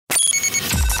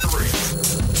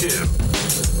2, 1.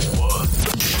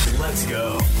 Let's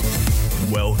go.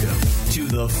 Welcome to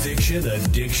the Fiction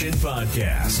Addiction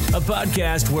Podcast, a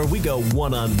podcast where we go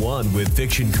one-on-one with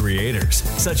fiction creators,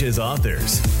 such as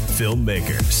authors,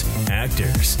 filmmakers,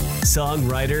 actors,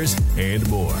 songwriters, and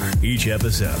more. Each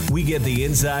episode, we get the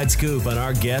inside scoop on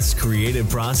our guests' creative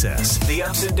process, the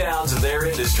ups and downs of their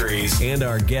industries, and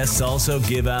our guests also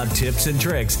give out tips and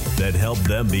tricks that help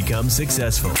them become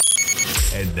successful.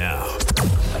 And now,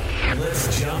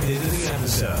 let's jump into the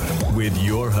episode with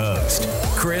your host,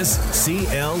 Chris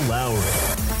C.L. Lowry.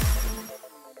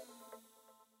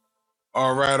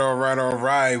 All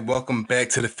right. Welcome back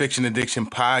to the Fiction Addiction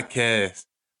Podcast.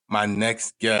 My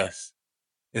next guest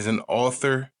is an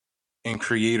author and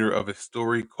creator of a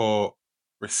story called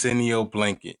Arsenio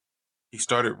Blanket. He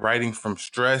started writing from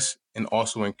stress and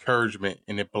also encouragement,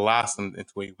 and it blossomed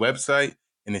into a website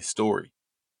and a story.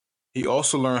 He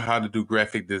also learned how to do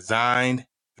graphic design,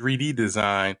 3D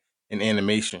design, and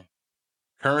animation.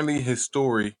 Currently, his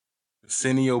story,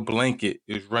 Arsenio Blanket,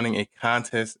 is running a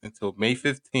contest until May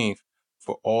 15th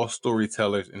for all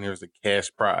storytellers, and there's a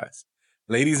cash prize.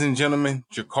 Ladies and gentlemen,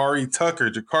 Jacari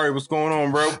Tucker. Jacari, what's going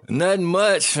on, bro? Nothing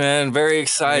much, man. Very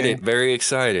excited. Very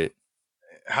excited.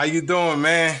 How you doing,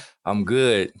 man? I'm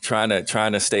good. Trying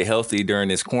to stay healthy during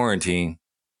this quarantine.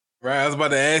 Right, I was about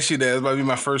to ask you that. That's about to be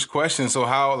my first question. So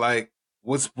how,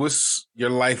 what's your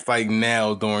life like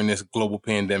now during this global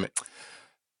pandemic?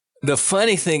 The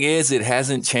funny thing is, it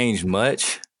hasn't changed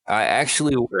much. I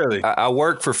actually, really, I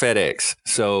work for FedEx,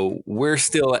 so we're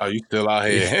still. Oh, you still out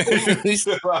here? He's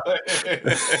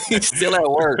still at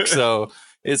work, so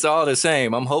it's all the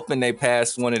same. I'm hoping they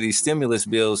pass one of these stimulus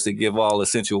bills to give all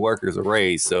essential workers a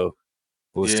raise. So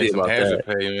we'll see about that.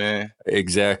 Pay, man.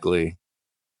 Exactly.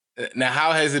 Now,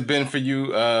 how has it been for you,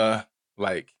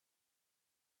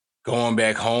 going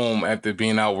back home after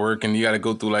being out working? You got to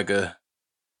go through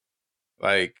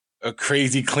a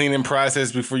crazy cleaning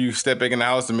process before you step back in the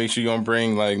house to make sure you don't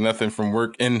bring nothing from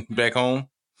work in back home?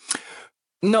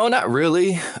 No, not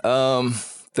really. At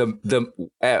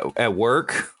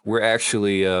work, we're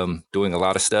actually doing a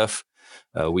lot of stuff.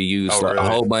 We use we got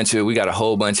a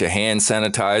whole bunch of hand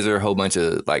sanitizer, a whole bunch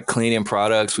of cleaning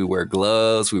products. We wear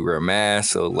gloves, we wear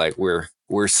masks. So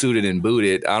we're suited and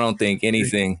booted. I don't think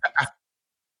anything,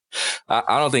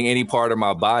 I don't think any part of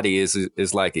my body is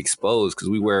exposed,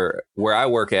 because where I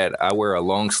work at, I wear a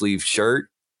long sleeve shirt.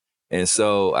 And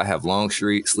so I have long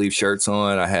sleeve shirts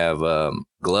on. I have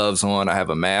gloves on. I have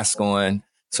a mask on.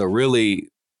 So really,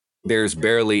 there's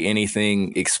barely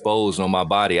anything exposed on my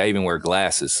body. I even wear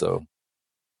glasses. So.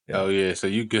 Oh yeah, so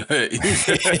you good?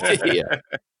 Yeah.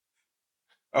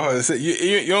 Oh, so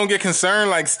you don't get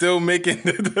concerned still making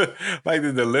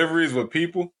the deliveries with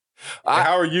people?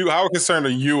 How concerned are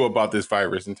you about this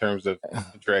virus in terms of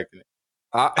contracting it?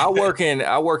 I work in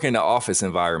the office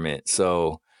environment,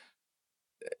 so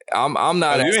I'm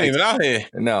not. Oh, you ain't even out here.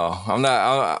 No, I'm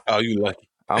not. Oh, you lucky.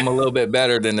 I'm a little bit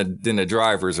better than the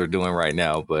drivers are doing right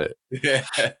now, but yeah.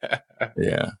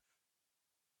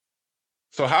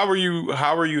 So how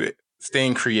are you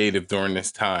staying creative during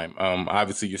this time?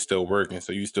 Obviously you're still working,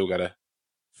 so you still gotta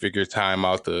figure time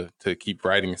out to keep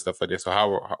writing and stuff like that. So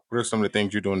what are some of the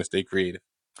things you're doing to stay creative?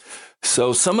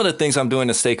 So some of the things I'm doing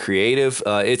to stay creative,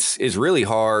 it's really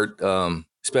hard,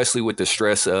 especially with the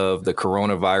stress of the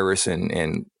coronavirus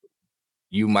and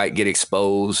you might get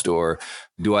exposed, or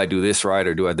do I do this right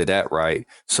or do I do that right?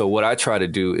 So what I try to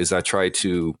do is I try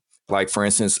to, for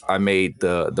instance, I made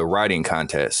the writing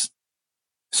contest.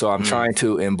 So I'm trying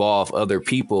to involve other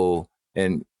people,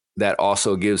 and that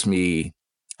also gives me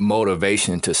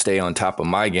motivation to stay on top of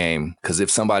my game. Because if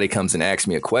somebody comes and asks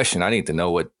me a question, I need to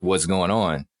know what's going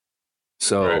on.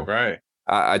 So right.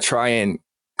 I try and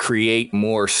create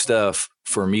more stuff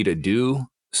for me to do,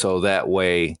 so that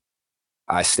way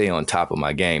I stay on top of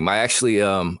my game. I actually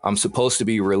I'm supposed to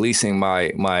be releasing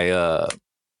my my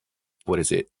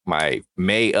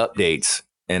May updates.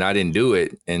 And I didn't do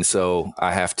it. And so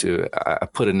I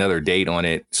put another date on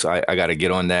it. So I got to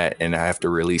get on that, and I have to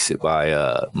release it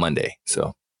by Monday.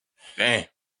 So. Damn.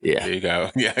 Yeah. There you go.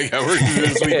 Yeah, I got work to do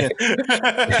this weekend.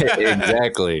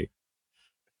 Exactly.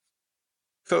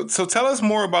 So tell us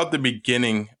more about the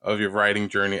beginning of your writing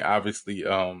journey. Obviously,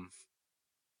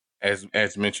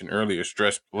 as mentioned earlier,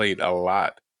 stress played a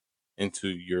lot into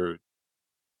your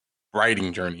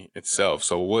writing journey itself.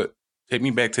 So take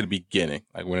me back to the beginning,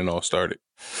 when it all started.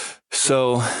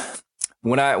 So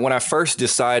when I first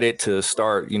decided to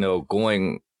start,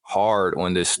 going hard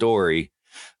on this story,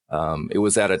 it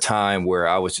was at a time where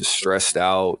I was just stressed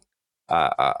out.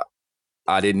 I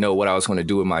didn't know what I was going to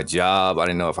do with my job. I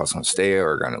didn't know if I was going to stay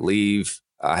or going to leave.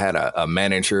 I had a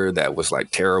manager that was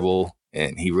terrible.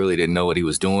 and he really didn't know what he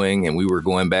was doing. And we were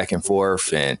going back and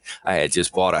forth, and I had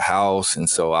just bought a house. And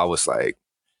so I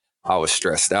was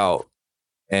stressed out.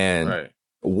 And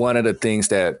one of the things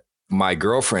that my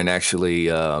girlfriend actually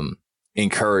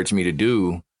encouraged me to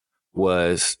do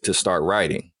was to start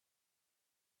writing.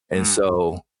 And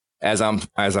so as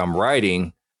I'm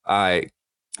writing, I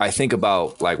think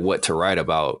about like what to write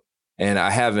about. And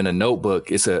I have in a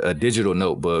notebook, it's a digital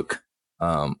notebook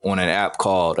on an app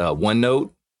called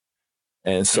OneNote.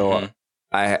 And so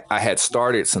I had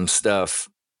started some stuff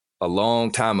a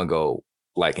long time ago,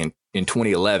 like in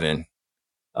 2011,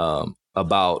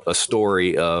 about a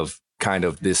story of kind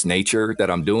of this nature that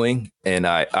I'm doing. And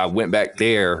I went back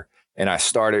there and I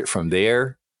started from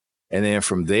there. And then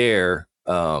from there,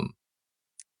 I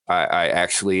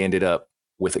actually ended up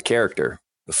with a character.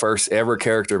 The first ever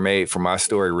character made for my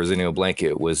story, Resilient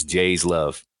Blanket, was Jay's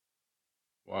Love.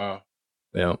 Wow.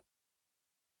 Yeah.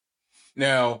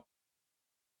 Now,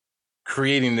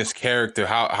 creating this character,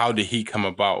 how did he come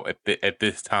about at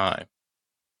this time?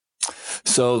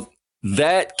 So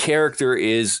that character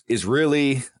is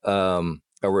really a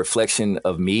reflection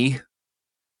of me.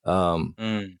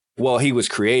 Well, he was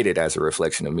created as a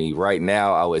reflection of me. Right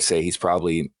now, I would say he's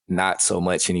probably not so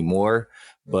much anymore,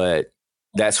 but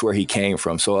that's where he came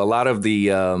from. So a lot of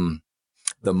the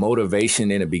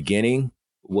motivation in the beginning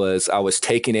was I was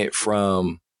taking it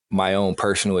from my own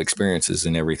personal experiences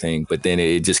and everything, but then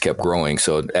it just kept growing.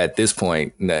 So at this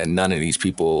point, none of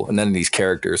these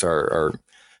characters are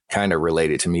kind of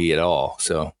related to me at all.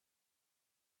 So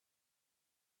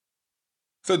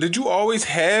did you always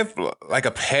have like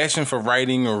a passion for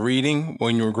writing or reading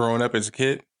when you were growing up as a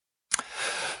kid?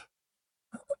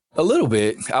 A little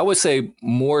bit. I would say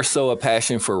more so a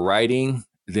passion for writing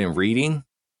than reading.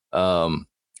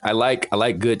 I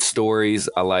like good stories.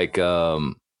 I like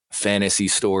fantasy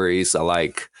stories. I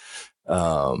like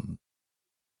kind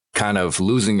of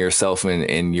losing yourself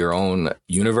in your own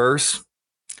universe.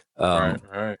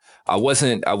 Right. I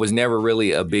was never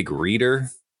really a big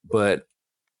reader, but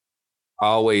I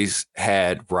always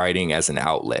had writing as an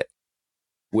outlet,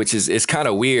 which is kind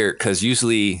of weird because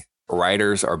usually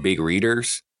writers are big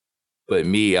readers. But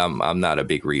me, I'm not a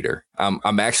big reader.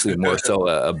 I'm actually more so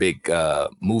a big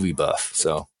movie buff.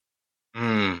 So,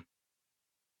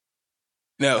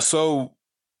 now, so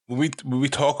when we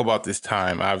talk about this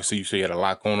time, obviously you say you had a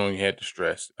lot going on. You had the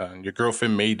stress. Your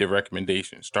girlfriend made the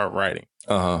recommendation, start writing.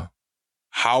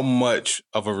 How much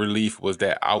of a relief was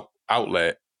that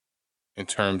outlet in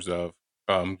terms of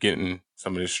getting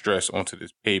some of the stress onto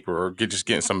this paper, or just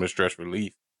getting some of the stress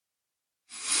relief?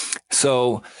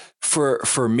 So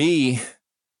for me,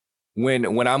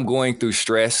 when I'm going through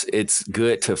stress, it's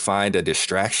good to find a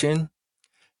distraction.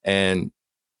 And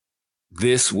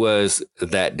this was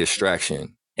that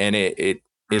distraction. And it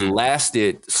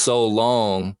lasted so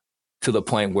long to the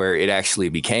point where it actually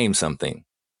became something.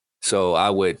 So I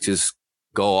would just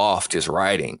go off just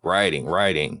writing.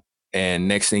 And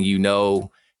next thing you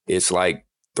know, it's like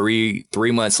three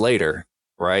months later,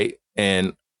 right?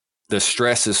 And the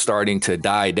stress is starting to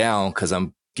die down because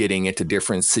I'm getting into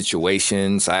different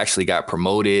situations. I actually got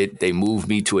promoted. They moved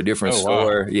me to a different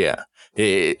store. Wow.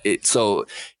 Yeah. So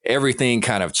everything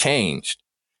kind of changed.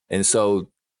 And so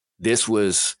this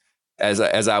was, as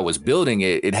I was building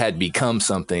it, it had become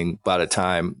something by the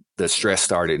time the stress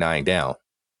started dying down.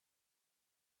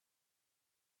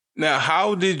 Now,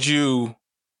 how did you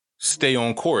stay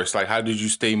on course? Like, how did you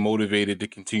stay motivated to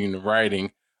continue the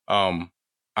writing?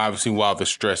 Obviously, while the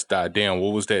stress died down,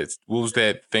 what was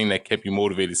that thing that kept you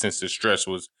motivated since the stress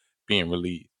was being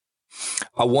relieved?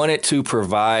 I wanted to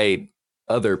provide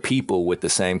other people with the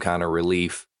same kind of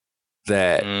relief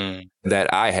that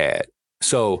I had.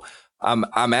 So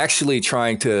I'm actually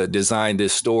trying to design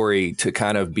this story to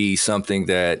kind of be something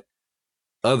that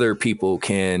other people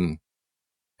can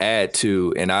add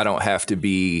to, and I don't have to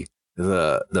be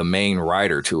the main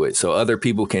writer to it. So other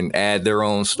people can add their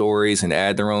own stories and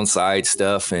add their own side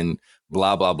stuff and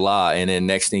blah, blah, blah. And then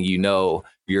next thing you know,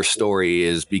 your story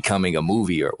is becoming a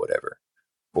movie or whatever,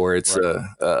 or it's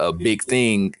a big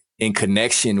thing in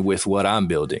connection with what I'm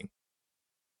building.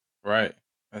 Right.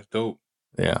 That's dope.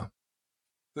 Yeah.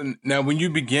 Now, when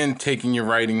you begin taking your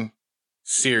writing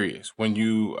serious, when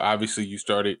you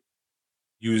started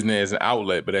using it as an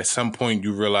outlet, but at some point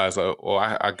you realize,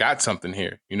 I got something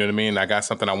here. You know what I mean? I got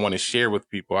something I want to share with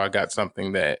people. I got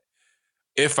something that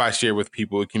if I share with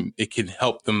people, it can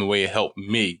help them the way it helped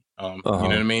me. You know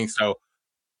what I mean? So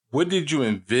what did you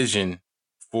envision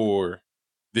for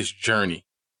this journey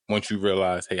once you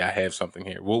realized, hey, I have something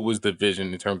here? What was the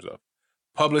vision in terms of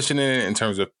publishing it, in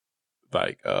terms of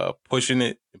like pushing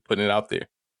it and putting it out there?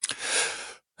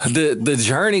 The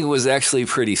journey was actually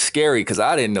pretty scary because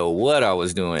I didn't know what I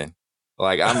was doing.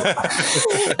 Like I'm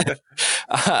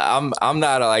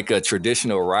not like a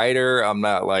traditional writer. I'm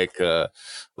not like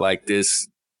this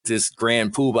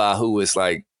grand poobah who was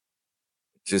like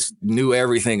just knew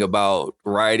everything about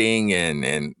writing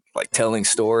and like telling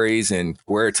stories and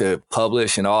where to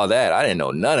publish and all that. I didn't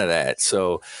know none of that.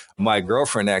 So my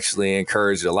girlfriend actually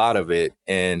encouraged a lot of it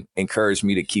and encouraged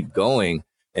me to keep going.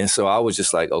 And so I was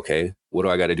just like, okay, what do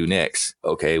I got to do next?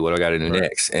 Okay, what do I got to do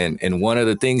next? And one of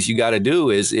the things you got to do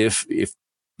is if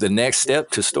the next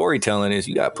step to storytelling is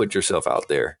you got to put yourself out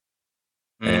there.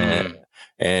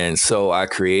 And so I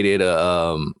created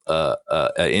a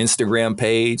Instagram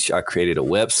page. I created a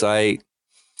website,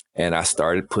 and I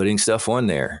started putting stuff on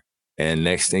there. And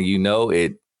next thing you know,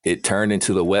 it turned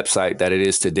into the website that it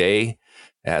is today.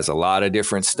 It has a lot of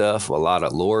different stuff, a lot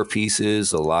of lore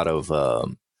pieces, a lot of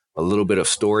a little bit of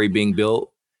story being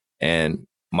built. And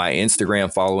my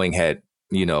Instagram following had,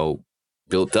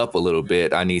 built up a little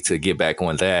bit. I need to get back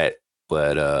on that.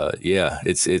 But yeah,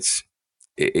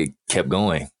 it kept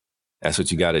going. That's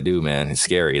what you got to do, man. It's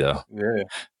scary though. Yeah.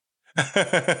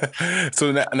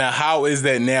 So now, how is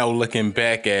that now looking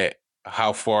back at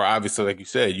how far? Obviously, like you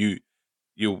said, you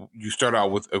start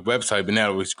out with a website, but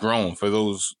now it's grown. For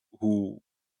those who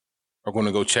are going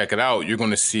to go check it out, you're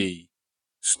going to see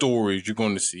stories. You're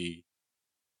going to see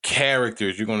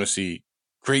characters. You're going to see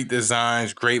great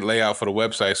designs, great layout for the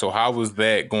website. So how was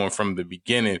that going from the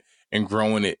beginning and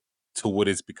growing it to what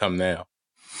it's become now?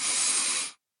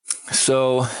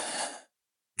 So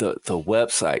the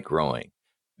website growing,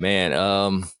 man.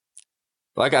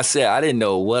 Like I said, I didn't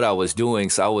know what I was doing.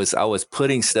 So I was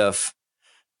putting stuff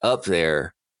up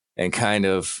there and kind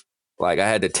of like I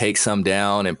had to take some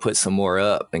down and put some more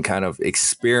up and kind of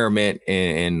experiment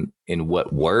in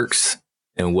what works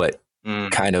and what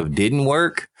kind of didn't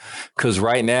work. Cause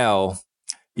right now,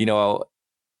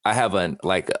 I have an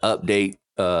update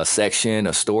section,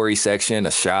 a story section,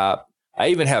 a shop. I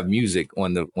even have music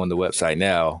on the website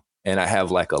now. And I have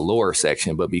like a lore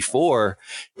section, but before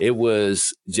it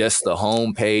was just the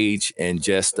home page and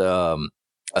just a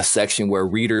section where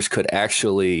readers could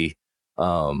actually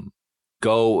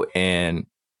go and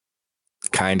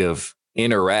kind of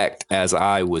interact as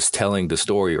I was telling the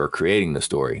story or creating the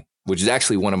story, which is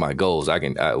actually one of my goals.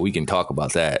 We can talk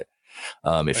about that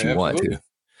if you want to.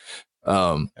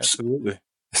 Absolutely.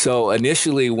 So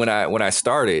initially, when I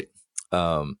started,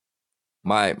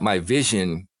 my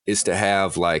vision is to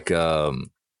have like a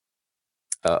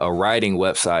writing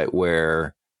website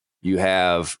where you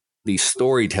have these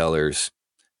storytellers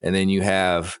and then you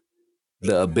have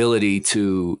the ability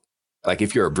to, like,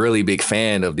 if you're a really big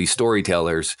fan of these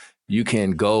storytellers, you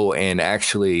can go and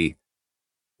actually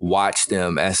watch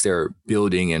them as they're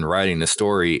building and writing the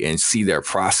story and see their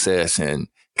process and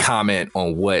comment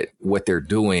on what they're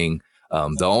doing.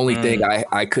 The only thing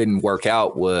I couldn't work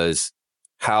out was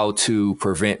how to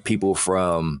prevent people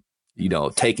from,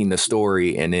 taking the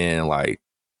story and then like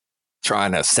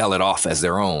trying to sell it off as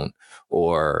their own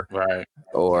or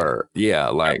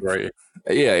yeah,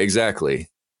 exactly.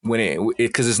 When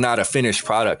because it's not a finished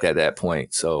product at that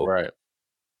point. So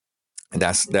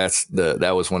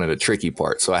that was one of the tricky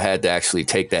parts. So I had to actually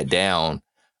take that down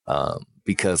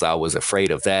because I was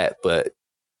afraid of that. But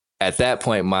at that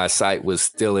point, my site was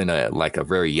still in a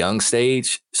very young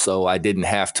stage. So I didn't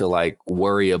have to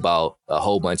worry about a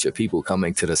whole bunch of people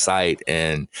coming to the site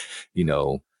and,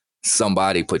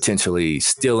 somebody potentially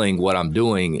stealing what I'm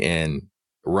doing and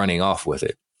running off with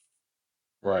it.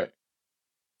 Right.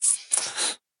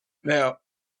 Now,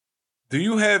 do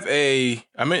you have I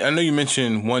know you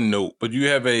mentioned OneNote, but do you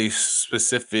have a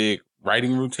specific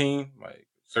writing routine, like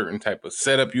certain type of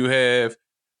setup you have?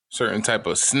 Certain type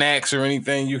of snacks or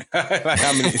anything you got?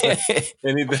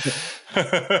 Anything?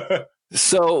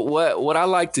 So what I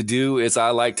like to do is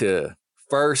I like to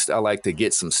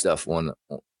get some stuff on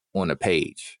the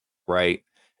page, right?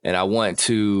 And I want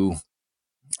to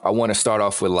start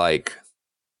off with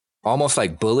almost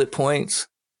like bullet points.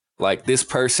 Like, this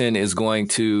person is going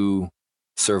to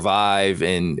survive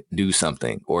and do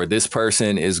something, or this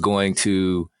person is going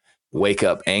to wake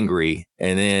up angry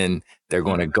and then they're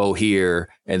going to go here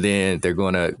and then they're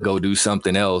going to go do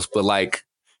something else. But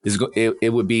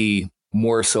it would be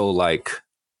more so like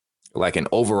an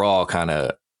overall kind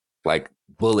of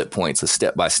bullet points, a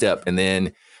step by step. And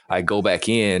then I go back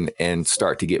in and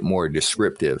start to get more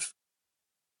descriptive.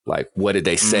 Like, what did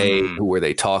they say? Who were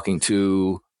they talking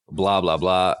to? Blah, blah,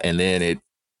 blah. And then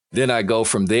I go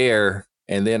from there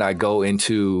and then I go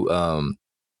into,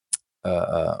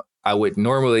 I would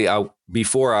normally,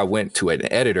 before I went to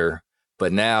an editor,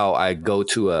 but now I go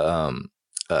to a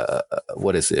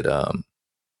what is it?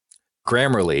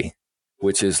 Grammarly,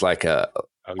 which is like a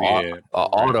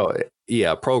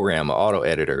program, an auto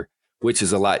editor, which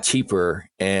is a lot cheaper.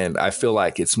 And I feel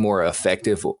like it's more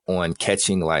effective on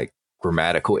catching like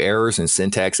grammatical errors and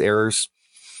syntax errors.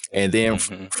 And then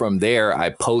from there, I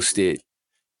post it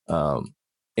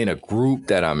in a group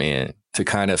that I'm in to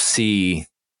kind of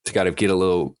get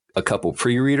a couple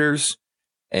pre-readers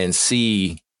and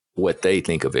see what they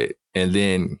think of it, and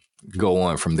then go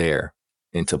on from there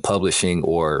into publishing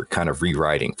or kind of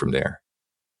rewriting from there.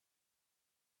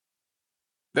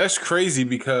 That's crazy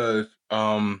because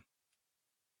the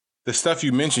stuff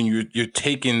you mentioned, you're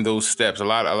taking those steps. A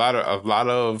lot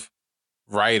of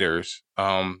writers,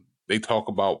 they talk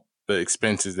about the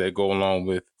expenses that go along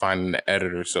with finding the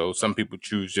editor. So some people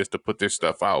choose just to put their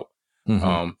stuff out,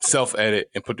 self-edit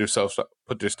and put their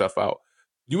stuff out.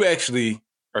 You actually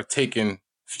are taking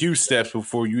few steps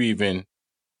before you even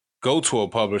go to a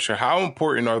publisher. How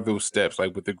important are those steps,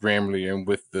 like with the Grammarly and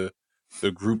with the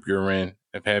group you're in,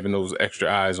 of having those extra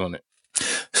eyes on it?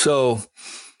 So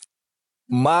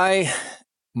my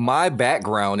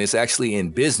background is actually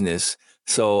in business.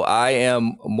 So I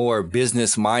am more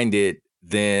business minded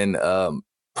than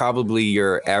probably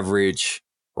your average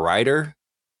writer.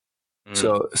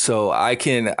 So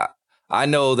I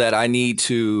know that I need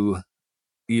to,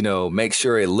 make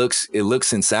sure it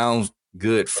looks and sounds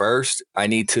good first. I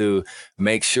need to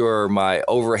make sure my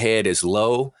overhead is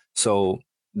low. So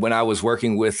when I was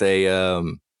working with a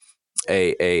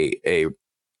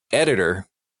editor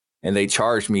and they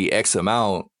charged me X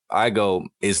amount, I go,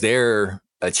 is there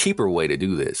a cheaper way to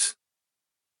do this?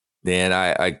 Then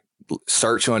I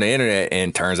search on the internet,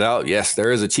 and turns out, yes,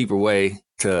 there is a cheaper way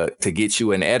to get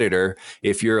you an editor.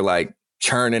 If you're like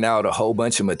churning out a whole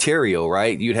bunch of material,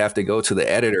 right? You'd have to go to the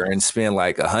editor and spend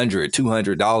like $100,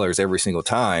 $200 every single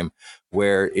time.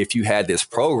 Where if you had this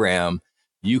program,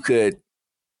 it could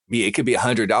be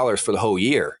 $100 for the whole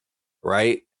year,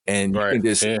 right? And you can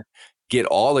just get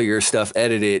all of your stuff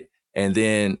edited. And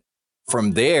then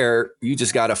from there, you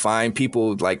just got to find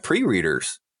people like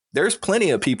pre-readers. There's plenty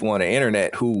of people on the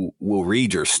internet who will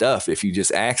read your stuff if you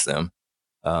just ask them.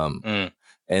 And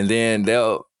then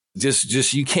they'll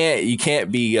just you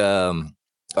can't be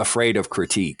afraid of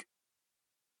critique.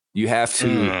 You have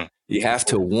to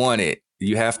want it.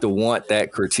 You have to want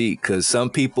that critique, because some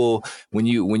people, when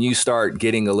you start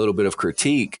getting a little bit of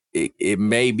critique, it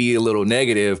may be a little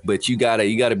negative, but you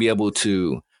gotta be able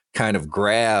to kind of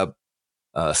grab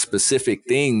specific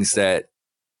things that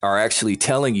are actually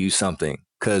telling you something.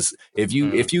 Because if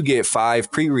you get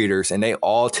 5 pre-readers and they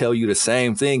all tell you the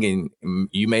same thing, and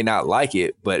you may not like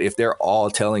it, but if they're all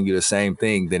telling you the same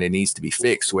thing, then it needs to be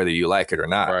fixed, whether you like it or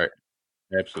not. Right.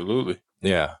 Absolutely.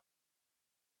 Yeah.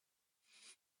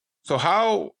 So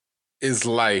how is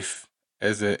life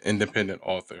as an independent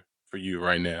author for you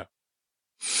right now?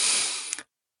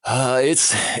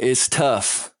 It's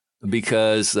tough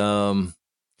because I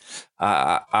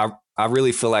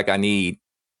really feel like I need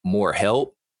more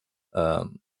help,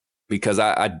 because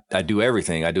I do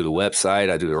everything. I do the website,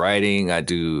 I do the writing, I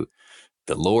do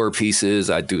the lower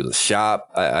pieces, I do the shop,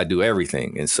 I do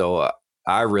everything, and so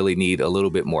I really need a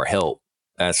little bit more help.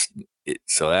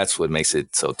 So that's what makes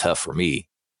it so tough for me.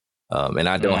 And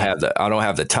I don't have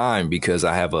the time, because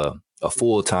I have a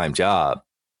full-time job,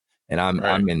 and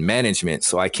I'm in management.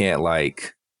 So I can't,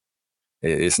 like,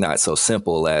 it's not so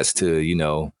simple as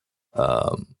to,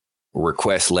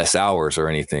 request less hours or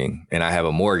anything. And I have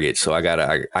a mortgage, so I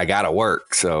gotta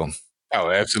work. So. Oh,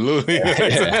 absolutely.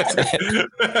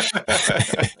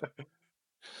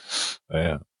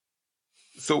 Yeah.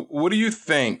 So what do you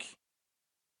think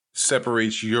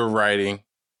separates your writing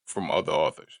from other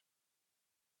authors?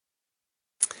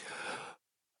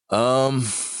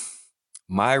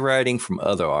 My writing from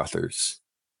other authors,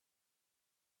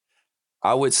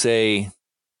 I would say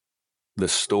the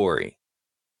story.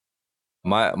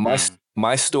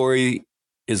 My story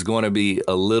is going to be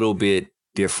a little bit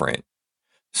different.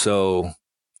 So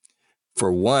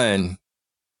for one,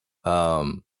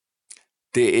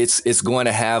 it's going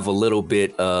to have a little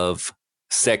bit of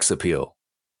sex appeal,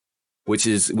 which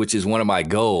is one of my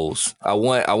goals. I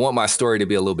want my story to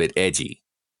be a little bit edgy.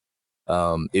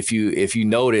 If you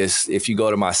notice, if you go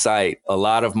to my site, a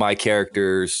lot of my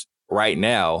characters right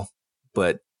now,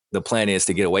 but the plan is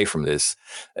to get away from this.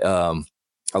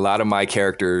 A lot of my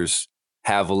characters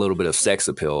have a little bit of sex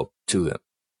appeal to them,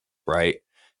 right?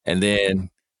 And then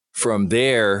from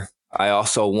there, I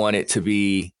also want it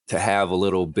to have a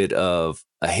little bit of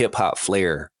a hip hop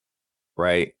flair,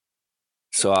 right?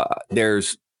 So I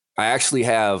actually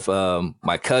have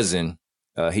my cousin.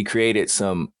 He created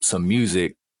some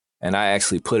music and I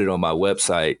actually put it on my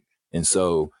website. And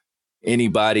so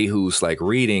anybody who's like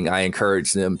reading, I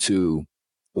encourage them to,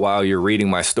 while you're reading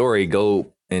my story,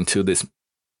 go into this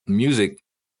music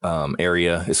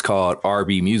area. It's called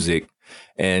RB Music,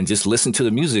 and just listen to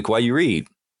the music while you read.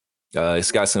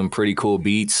 It's got some pretty cool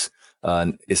beats.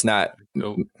 It's not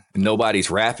nobody's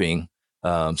rapping.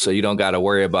 So you don't got to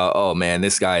worry about, oh man,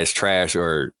 this guy is trash,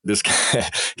 or this guy,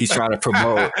 he's trying to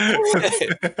promote,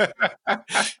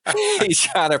 he's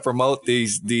trying to promote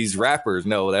these rappers.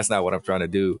 No, that's not what I'm trying to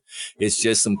do. It's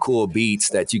just some cool beats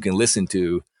that you can listen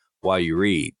to while you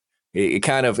read. It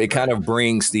kind of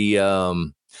brings the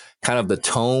kind of the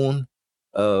tone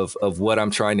of what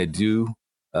I'm trying to do.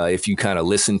 If you kind of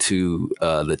listen to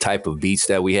the type of beats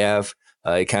that we have,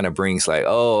 it kind of brings like,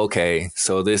 oh, okay,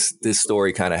 so this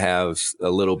story kind of has a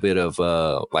little bit of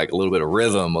like a little bit of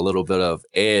rhythm, a little bit of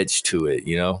edge to it,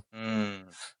 you know?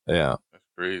 Yeah, that's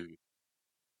crazy.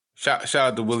 Shout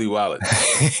out to Willie Wallace.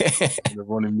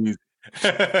 On the music.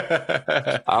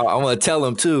 I'm gonna tell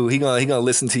him too. He gonna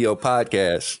listen to your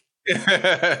podcast.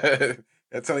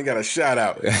 That's how he got a shout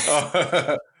out.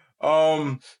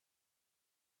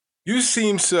 You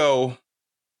seem so,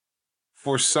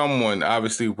 for someone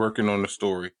obviously working on the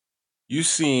story, you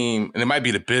seem, and it might be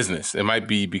the business, it might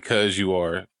be because you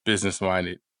are business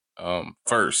minded,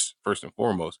 first and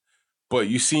foremost, but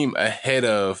you seem ahead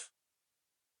of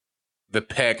the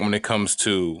pack when it comes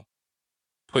to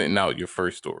putting out your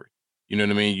first story. You know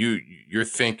what I mean? You're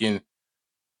thinking,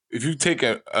 if you take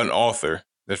an author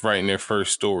that's writing their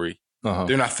first story,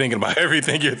 they're not thinking about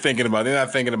everything you're thinking about. They're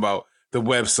not thinking about the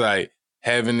website,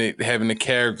 having the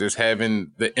characters,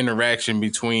 having the interaction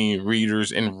between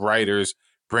readers and writers,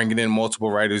 bringing in multiple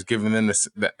writers, giving them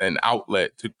an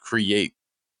outlet to create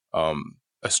a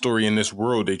story in this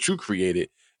world that you created,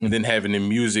 and then having the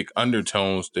music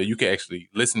undertones that you can actually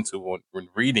listen to when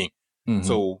reading.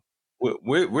 So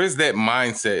where's that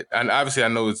mindset? And obviously I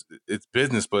know it's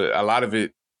business, but a lot of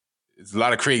it, there's a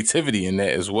lot of creativity in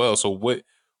that as well. So what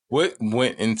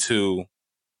went into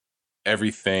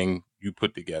everything you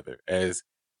put together as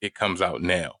it comes out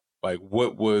now? Like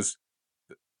what was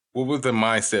the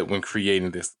mindset when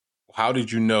creating this? How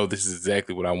did you know this is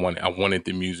exactly what I wanted? I wanted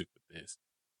the music with this.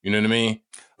 You know what I mean?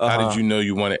 How did you know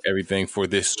you wanted everything for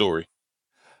this story?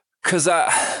 Cause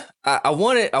I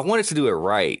wanted to do it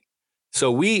right.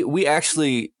 So we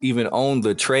actually even own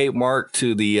the trademark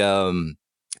to the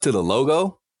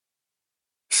logo.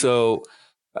 So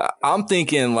I'm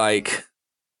thinking like,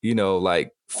 you know,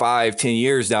 like 5-10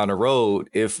 years down the road,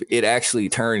 if it actually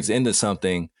turns into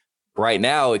something. Right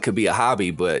now, it could be a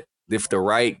hobby, but if the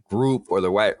right group or the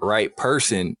right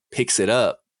person picks it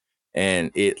up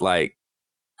and it like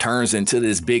turns into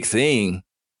this big thing,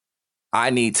 I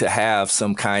need to have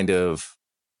some kind of,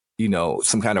 you know,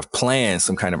 some kind of plan,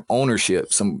 some kind of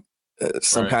ownership, some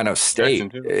kind of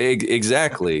stake.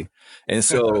 Exactly. And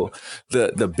so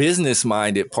the business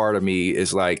minded part of me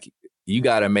is like, you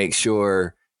got to make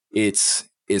sure it's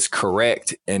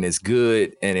correct and it's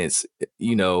good and it's,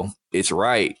 you know, it's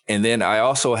right. And then I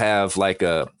also have like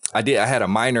I had a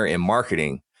minor in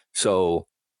marketing. So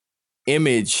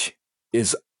image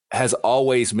has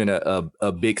always been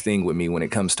a big thing with me when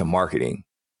it comes to marketing.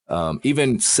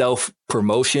 Even self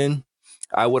promotion,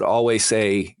 I would always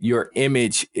say your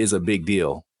image is a big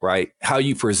deal, right? How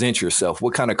you present yourself,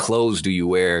 what kind of clothes do you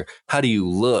wear? How do you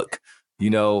look? You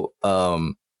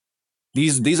know,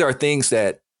 these are things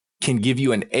that can give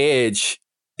you an edge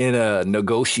in a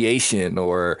negotiation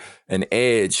or an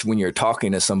edge when you're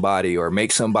talking to somebody or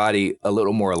make somebody a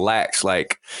little more lax.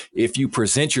 Like if you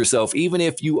present yourself, even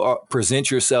if you present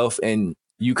yourself and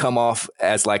you come off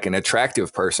as like an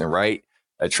attractive person, right?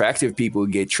 Attractive people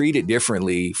get treated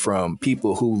differently from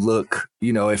people who look,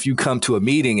 you know, if you come to a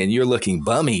meeting and you're looking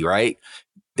bummy, right?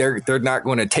 They're not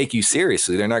going to take you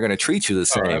seriously. They're not going to treat you the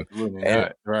same. Absolutely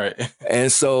not. Right.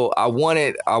 And so I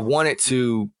wanted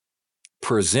to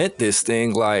present this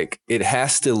thing like it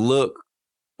has to look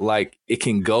like it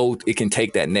can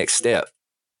take that next step.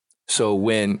 So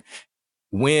when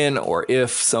or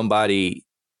if somebody,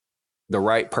 the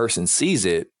right person sees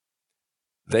it,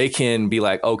 they can be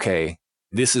like, okay,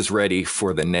 this is ready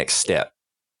for the next step,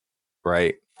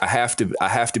 right? I have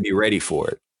to be ready for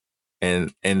it.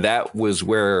 And that was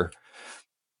where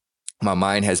my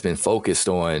mind has been focused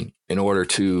on in order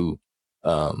to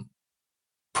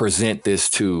present this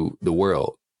to the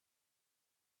world.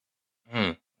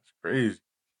 That's crazy.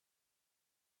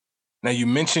 Now you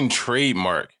mentioned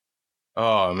trademark.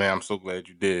 Oh man, I'm so glad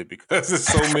you did, because there's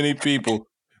so many people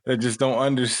that just don't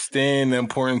understand the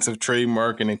importance of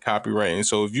trademarking and copywriting.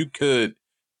 So if you could,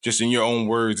 just in your own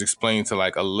words, explain to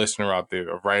like a listener out there,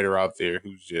 a writer out there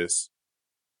who's just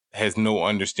has no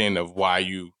understanding of why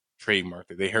you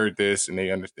trademarked it. They heard this and they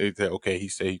said, okay, he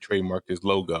said he trademarked his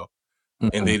logo,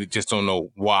 and they just don't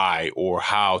know why or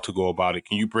how to go about it.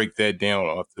 Can you break that down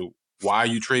of to why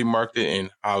you trademarked it and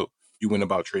how you went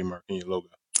about trademarking your logo?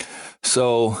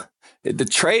 So the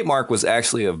trademark was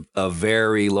actually a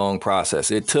very long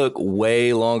process. It took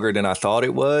way longer than I thought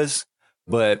it was.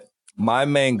 But my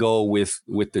main goal with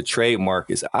the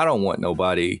trademark is I don't want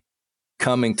nobody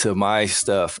coming to my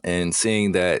stuff and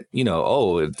seeing that,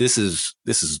 oh, this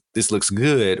looks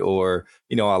good, or,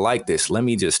 I like this. Let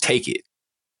me just take it.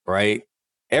 Right.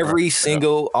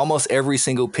 Almost every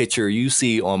single picture you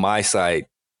see on my site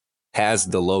has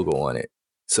the logo on it.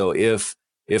 So if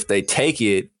they take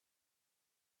it,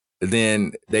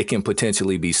 then they can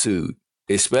potentially be sued,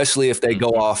 especially if they go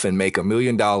off and make $1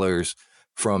 million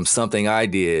from something I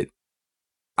did.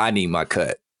 I need my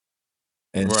cut.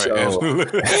 And so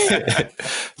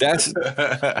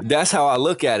that's how I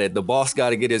look at it. The boss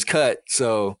got to get his cut.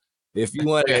 So if you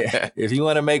want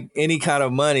to make any kind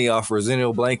of money off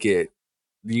Resinio Blanket,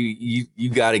 you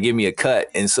got to give me a cut.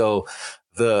 And so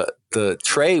the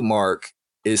trademark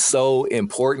is so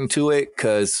important to it,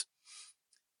 because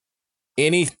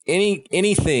anything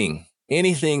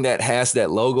that has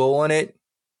that logo on it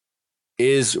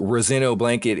is Resinio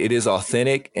Blanket. It is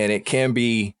authentic, and it can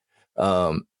be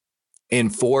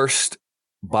enforced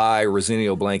by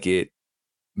Resinio Blanket,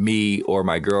 me or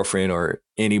my girlfriend or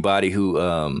anybody who,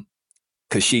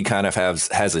 because she kind of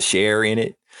has a share in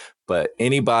it. But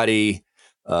anybody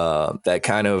that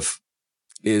kind of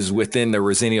is within the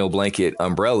Resinio Blanket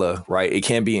umbrella, right? It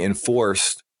can be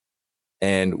enforced,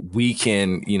 and we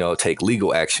can, take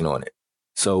legal action on it.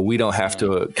 So we don't have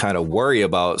to kind of worry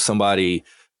about somebody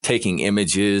taking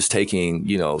images, taking,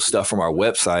 stuff from our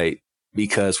website,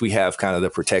 because we have kind of the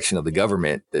protection of the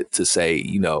government to say,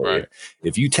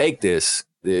 if you take this,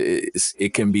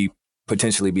 it can be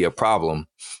potentially be a problem.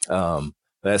 But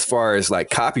as far as like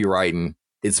copywriting,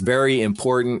 it's very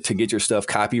important to get your stuff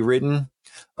copywritten.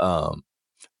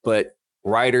 But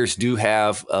writers do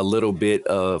have a little bit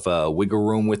of wiggle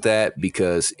room with that,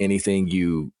 because anything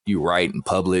you write and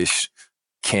publish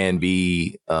can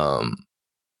be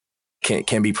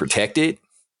can be protected.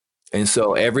 And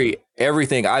so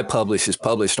everything I publish is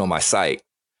published on my site.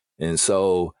 And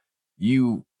so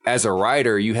you, as a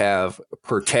writer, you have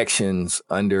protections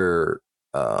under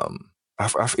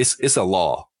it's a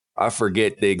law. I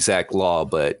forget the exact law,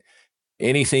 but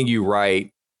anything you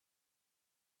write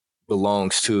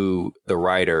belongs to the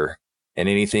writer, and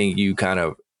anything you kind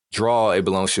of draw, it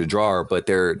belongs to the drawer. But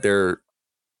they're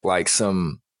like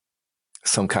some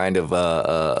kind of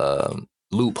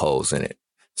loopholes in it.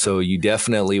 So you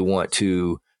definitely want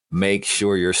to make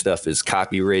sure your stuff is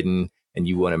copywritten, and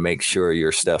you want to make sure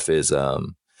your stuff is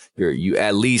you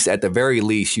at least, at the very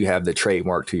least, you have the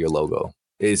trademark to your logo.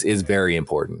 Is very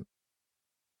important.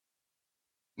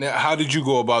 Now, how did you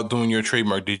go about doing your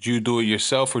trademark? Did you do it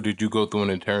yourself, or did you go through an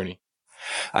attorney?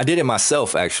 I did it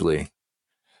myself, actually.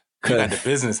 You got the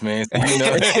business, man. So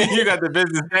you got the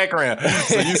business background.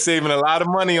 So you saving a lot of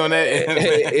money on that.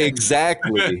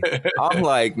 Exactly. I'm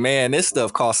like, man, this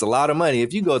stuff costs a lot of money.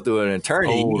 If you go through an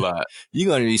attorney, you're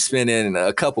going to be spending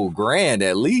a couple grand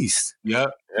at least.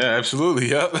 Yep. Yeah, absolutely.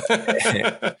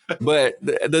 Yep. But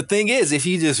the thing is, if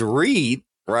you just read,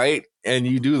 right, and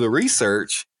you do the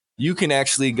research, you can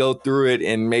actually go through it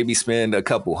and maybe spend a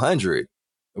couple hundred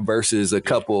versus a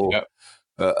couple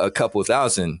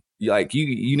thousand. Like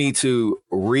you need to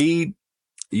read,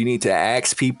 you need to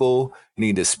ask people, you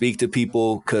need to speak to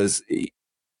people, because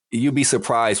you'll be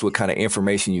surprised what kind of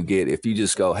information you get if you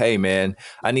just go, hey man,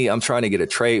 I'm trying to get a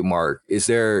trademark. Is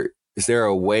there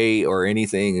a way or any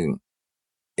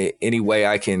way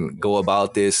I can go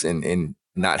about this and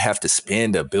not have to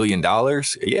spend $1 billion?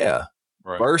 Yeah.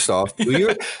 Right. First off,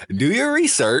 do your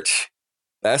research.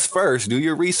 That's first. Do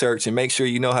your research and make sure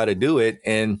you know how to do it,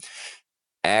 and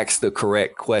ask the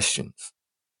correct questions.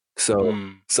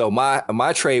 So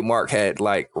my trademark had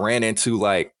ran into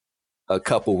a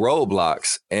couple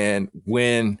roadblocks. And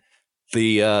when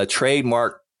the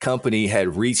trademark company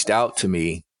had reached out to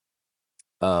me,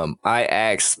 I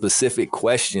asked specific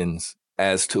questions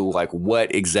as to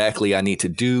what exactly I need to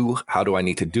do. How do I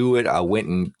need to do it? I went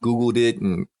and Googled it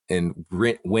and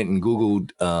went and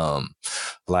Googled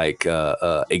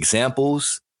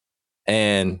examples,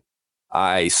 and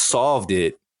I solved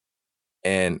it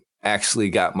and actually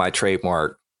got my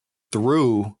trademark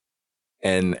through.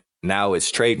 And now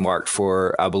it's trademarked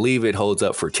for, I believe it holds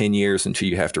up for 10 years until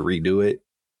you have to redo it.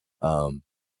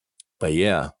 But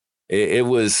yeah, it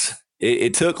was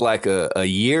it took like a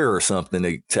year or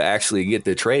something to actually get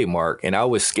the trademark. And I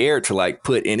was scared to like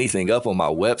put anything up on my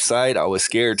website. I was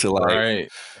scared to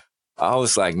like, I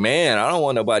was like, man, I don't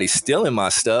want nobody stealing my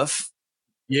stuff.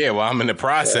 Yeah, well, I'm in the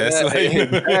process.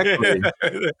 Exactly.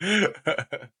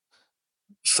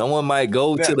 Someone might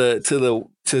go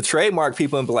to trademark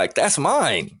people and be like, that's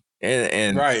mine.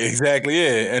 And right, exactly,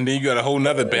 yeah. And then you got a whole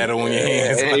nother battle on your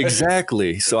hands.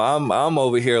 Exactly. So I'm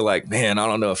over here like, man, I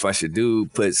don't know if I should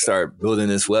start building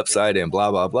this website and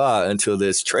blah blah blah until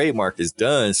this trademark is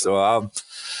done. So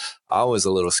I was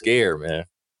a little scared, man.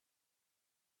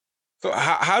 So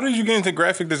how did you get into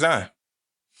graphic design?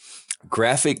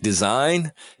 Graphic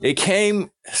design,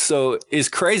 so it's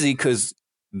crazy because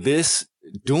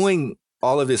doing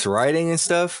all of this writing and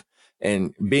stuff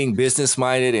and being business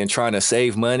minded and trying to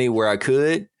save money where I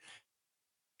could,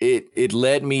 it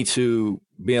led me to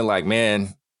being like,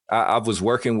 man, I was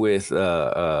working with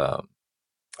artists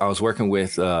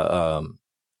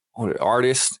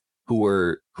who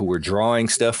were drawing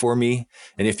stuff for me.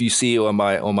 And if you see on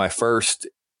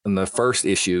the first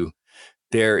issue,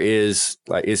 there is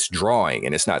like, it's drawing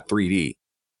and it's not 3D.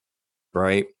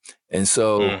 Right. And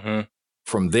so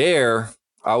from there,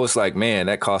 I was like, man,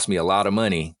 that cost me a lot of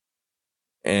money.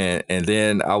 And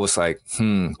then I was like,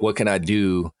 what can I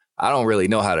do? I don't really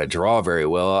know how to draw very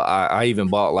well. I even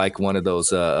bought like one of those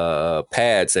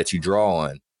pads that you draw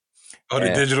on. Oh, the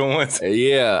digital ones?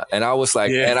 Yeah. And I was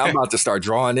like, and I'm about to start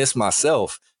drawing this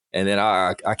myself. And then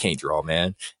I can't draw,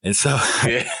 man. And so,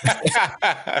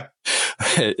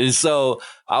 and so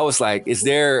I was like, is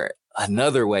there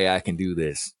another way I can do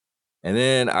this? And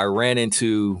then I ran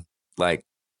into like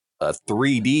a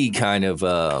 3D kind of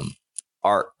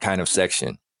art kind of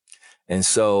section. And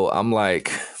so I'm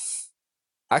like,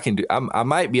 I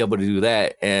might be able to do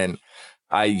that. And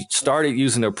I started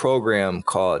using a program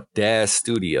called DAZ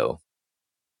Studio.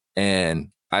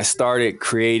 And I started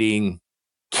creating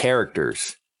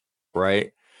characters,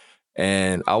 right?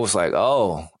 And I was like,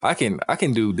 oh, I can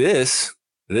do this.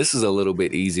 This is a little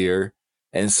bit easier.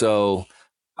 And so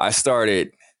I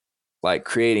started like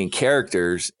creating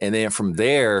characters. And then from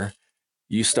there,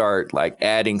 you start like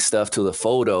adding stuff to the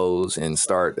photos and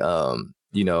start,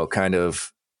 kind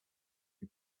of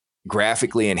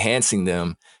graphically enhancing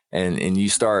them. And you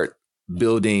start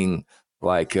building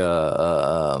like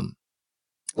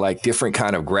different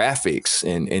kind of graphics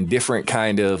and different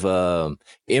kind of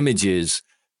images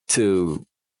to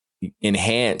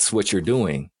enhance what you're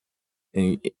doing.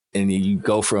 And you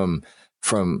go from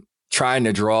trying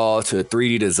to draw to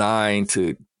 3D design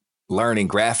to learning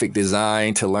graphic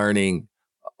design to learning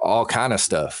all kind of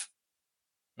stuff.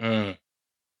 That's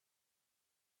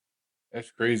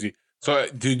crazy. So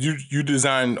did you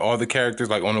design all the characters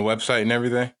like on the website and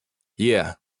everything?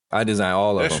 Yeah, I designed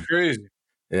all of them. That's crazy.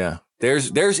 Yeah.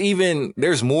 There's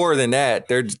more than that.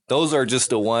 Those are just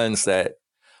the ones that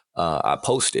I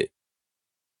posted.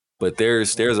 But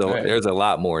there's a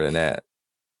lot more than that.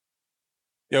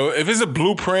 Yo, if it's a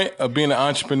blueprint of being an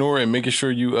entrepreneur and making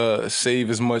sure you save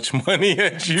as much money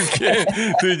as you can,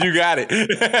 then you got it.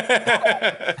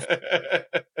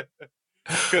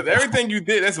 Because everything you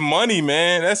did, that's money,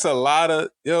 man. That's a lot of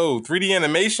 3D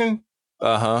animation.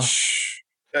 That's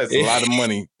a lot of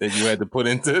money that you had to put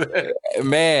into that.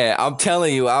 Man, I'm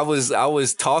telling you, I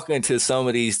was talking to some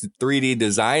of these 3D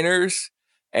designers,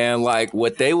 and like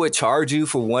what they would charge you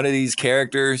for one of these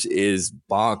characters is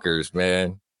bonkers,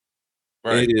 man.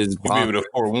 Right. It is bonkers. You'll be able to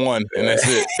afford one, and that's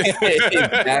it.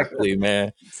 Exactly,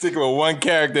 man. Stick with one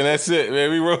character, and that's it,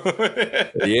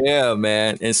 man. Yeah,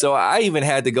 man. And so I even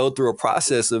had to go through a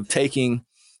process of taking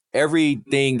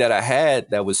everything that I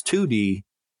had that was 2D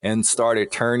and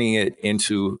started turning it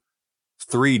into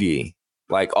 3D.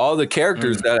 Like all the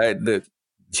characters the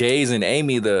Jays and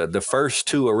Amy, the first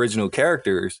two original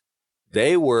characters,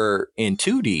 they were in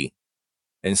 2D.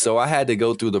 And so I had to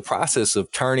go through the process of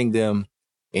turning them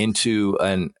into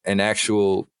an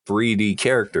actual 3D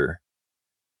character.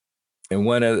 And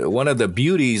one of the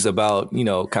beauties about,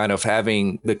 kind of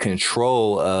having the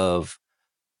control of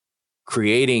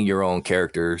creating your own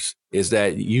characters is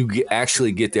that you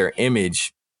actually get their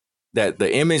image, that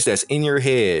the image that's in your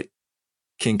head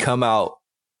can come out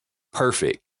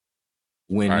perfect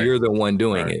when you're the one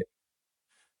doing it.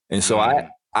 And so I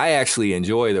actually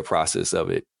enjoy the process of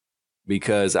it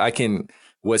because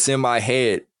what's in my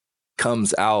head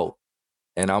comes out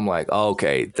and I'm like, oh,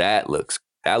 okay, that looks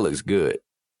good.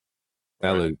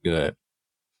 That looks good.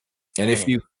 And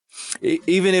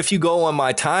even if you go on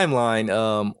my timeline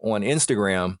on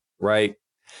Instagram, right,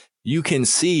 you can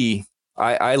see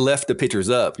I left the pictures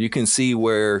up. You can see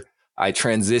where I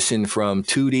transitioned from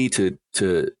 2D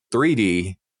to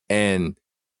 3D, and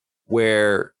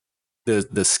where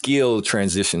the skill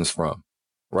transitions from,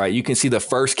 right? You can see the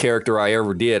first character I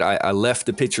ever did. I left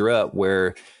the picture up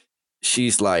where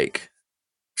she's like,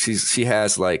 she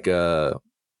has like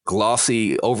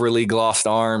glossy, overly glossed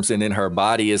arms, and then her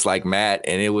body is like matte,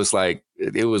 and it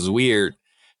was weird.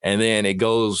 And then it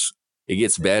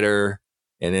gets better,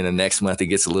 and then the next month it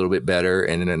gets a little bit better,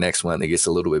 and then the next month it gets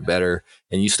a little bit better,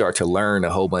 and you start to learn a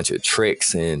whole bunch of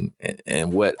tricks and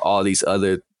what all these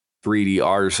other 3D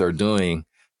artists are doing,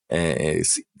 and it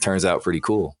turns out pretty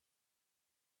cool.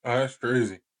 Oh, that's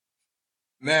crazy.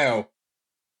 Now,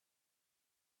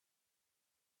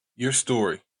 your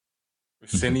story,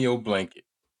 Arsenio Blanket.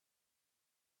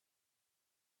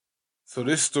 So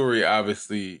this story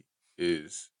obviously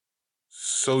is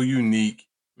so unique,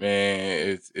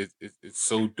 man. It's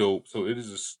so dope. So it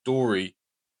is a story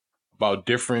about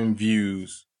different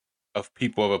views of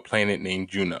people of a planet named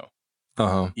Juno.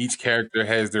 Uh-huh. Each character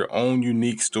has their own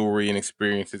unique story and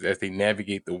experiences as they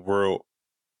navigate the world.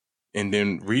 And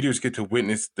then readers get to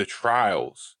witness the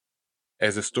trials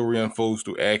as the story unfolds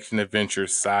through action, adventure,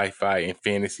 sci-fi, and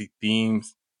fantasy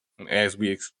themes. And as we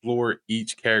explore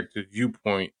each character's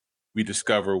viewpoint, we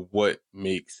discover what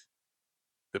makes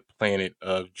the planet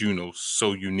of Juno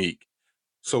so unique.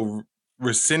 So,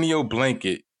 Arsenio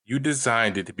Blanket, you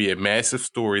designed it to be a massive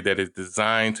story that is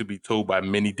designed to be told by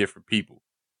many different people.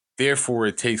 Therefore,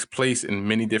 it takes place in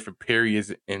many different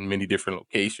periods and many different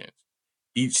locations.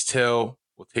 Each tale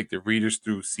will take the readers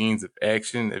through scenes of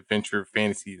action, adventure,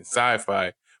 fantasy, and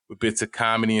sci-fi with bits of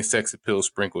comedy and sex appeal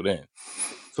sprinkled in.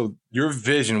 So your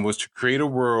vision was to create a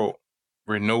world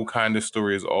where no kind of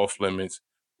story is off limits,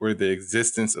 where the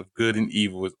existence of good and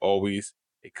evil is always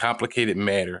a complicated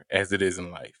matter as it is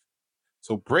in life.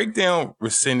 So break down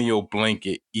Arsenio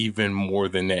Blanket even more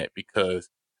than that, because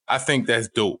I think that's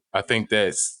dope. I think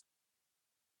that's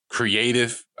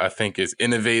creative. I think it's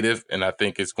innovative, and I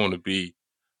think it's going to be,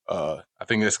 I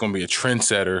think that's going to be a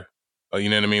trendsetter. You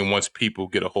know what I mean? Once people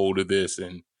get a hold of this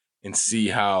and see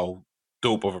how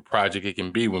dope of a project it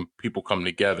can be when people come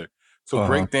together. So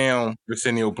break down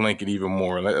Arsenio Blanket even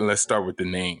more. Let's start with the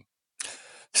name.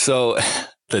 So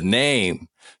the name.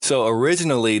 So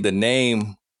originally the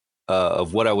name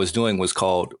of what I was doing was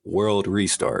called World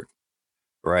Restart,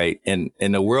 right? And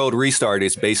the World Restart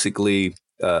is basically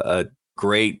a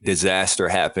great disaster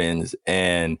happens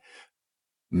and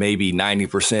maybe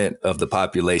 90% of the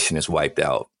population is wiped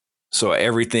out. So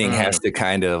everything has to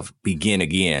kind of begin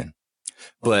again.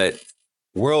 But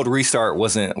World Restart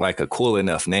wasn't like a cool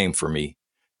enough name for me.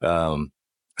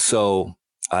 So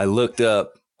I looked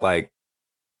up like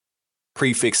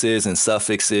prefixes and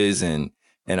suffixes and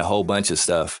a whole bunch of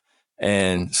stuff.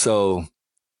 And so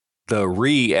the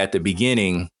re at the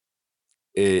beginning,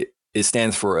 it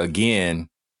stands for again.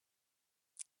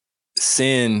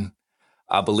 Sin,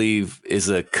 I believe, is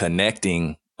a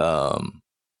connecting of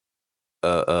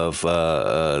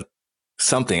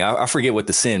something. I forget what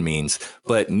the sin means,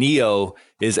 but neo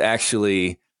is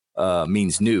actually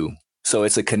means new. So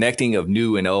it's a connecting of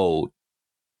new and old.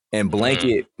 And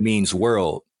blanket means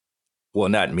world. Well,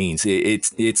 not means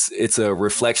it's a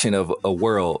reflection of a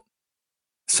world.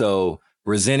 So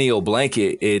Arsenio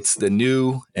Blanket, it's the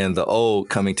new and the old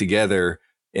coming together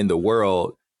in the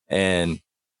world, and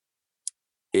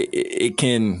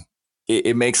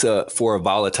it makes for a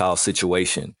volatile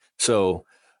situation. So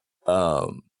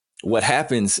what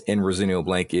happens in Arsenio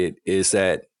Blanket is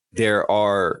that there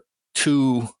are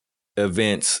two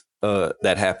events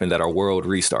that happen that are world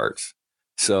restarts.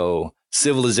 So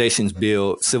civilization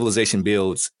builds,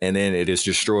 and then it is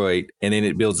destroyed, and then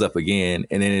it builds up again,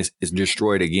 and then it's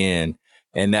destroyed again,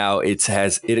 and now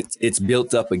it's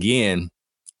built up again,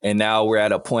 and now we're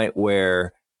at a point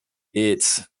where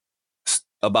it's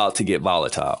about to get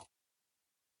volatile.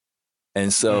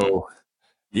 And so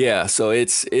yeah, so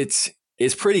it's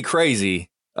pretty crazy.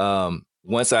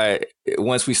 Once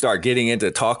we start getting into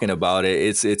talking about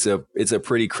it, it's a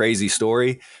pretty crazy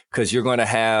story, because you're going to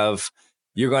have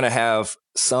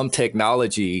some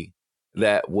technology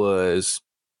that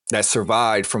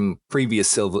survived from previous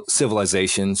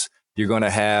civilizations. You're going to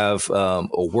have a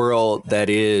world that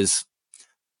is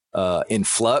in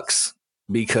flux,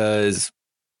 because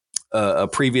a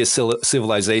previous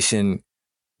civilization,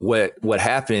 what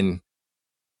happened,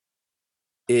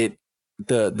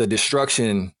 the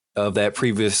destruction of that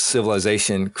previous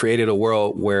civilization created a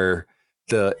world where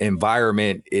the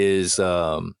environment is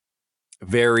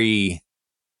very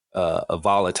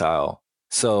volatile.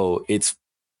 So it's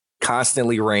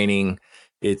constantly raining.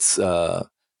 It's the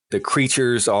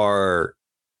creatures are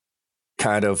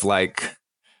kind of like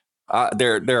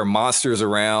there are monsters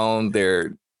around.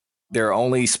 there are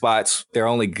only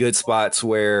good spots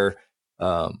where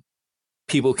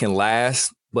people can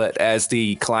last. But as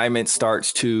the climate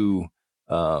starts to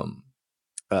as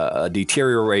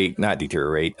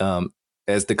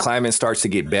the climate starts to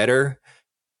get better,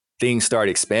 things start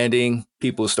expanding,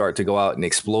 people start to go out and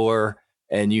explore,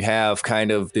 and you have kind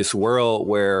of this world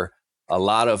where a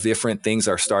lot of different things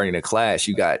are starting to clash.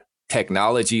 You got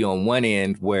technology on one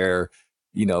end where,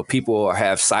 people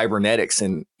have cybernetics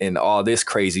and all this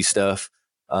crazy stuff.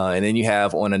 And then you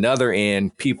have on another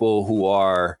end, people who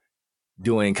are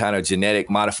doing kind of genetic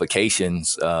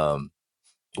modifications,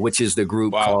 which is the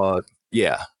group called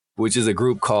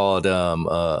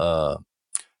the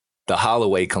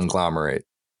Holloway conglomerate.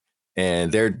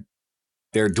 And they're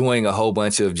doing a whole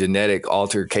bunch of genetic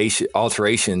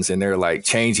alterations, and they're like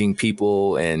changing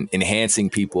people and enhancing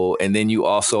people. And then you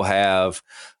also have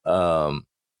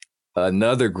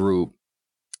another group,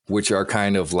 which are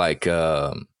kind of like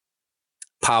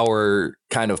power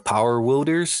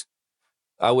wielders,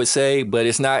 I would say.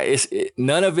 But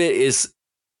none of it is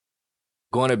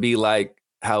going to be like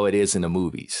how it is in the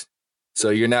movies. So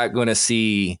you're not going to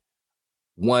see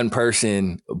one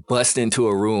person bust into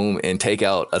a room and take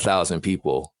out 1,000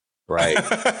 people, right?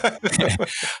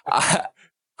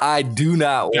 I do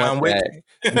not want that.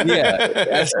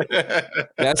 Yeah,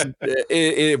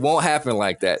 it won't happen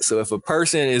like that. So if a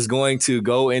person is going to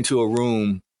go into a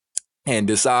room and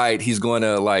decide he's going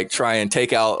to like try and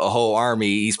take out a whole army,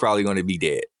 he's probably going to be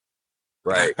dead,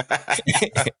 right?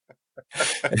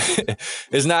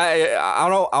 It's not.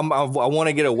 I want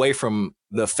to get away from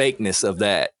the fakeness of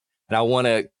that. And I want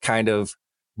to kind of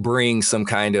bring some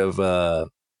kind of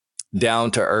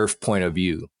down to earth point of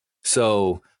view.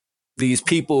 So these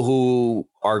people who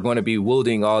are going to be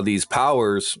wielding all these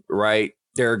powers, right,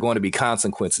 there are going to be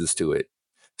consequences to it.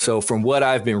 So from what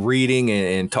I've been reading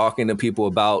and talking to people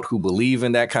about who believe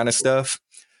in that kind of stuff,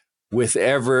 with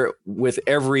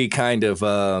every kind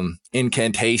of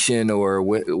incantation or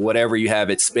whatever you have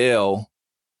it spell,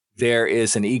 there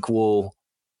is an equal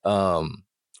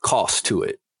cost to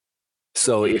it.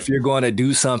 So if you're going to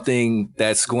do something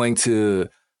that's going to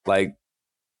like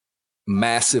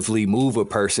massively move a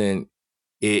person,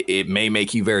 it may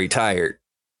make you very tired,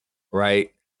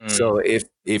 right? So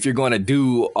if you're going to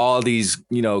do all these,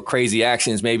 crazy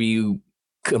actions, maybe you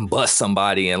combust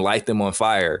somebody and light them on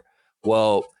fire.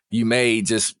 Well, you may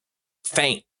just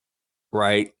faint,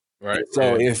 right? Right.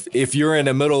 So if you're in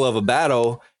the middle of a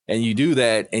battle and you do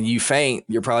that and you faint,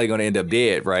 you're probably going to end up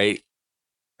dead, right?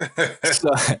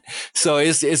 so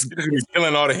it's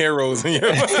killing all the heroes.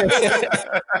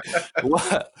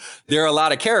 Well, there are a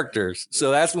lot of characters, so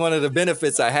that's one of the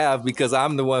benefits I have because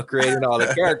I'm the one creating all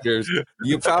the characters.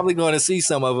 You're probably going to see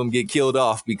some of them get killed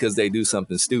off because they do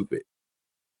something stupid.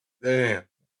 Damn.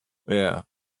 Yeah.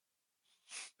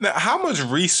 Now, how much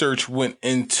research went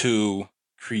into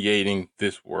creating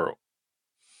this world?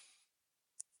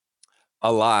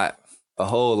 A lot, a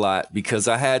whole lot, because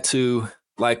I had to,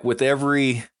 like with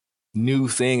every new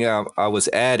thing I was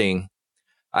adding,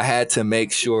 I had to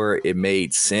make sure it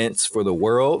made sense for the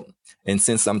world. And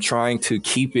since I'm trying to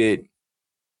keep it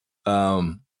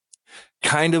kind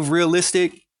of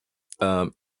realistic,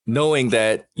 knowing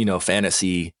that,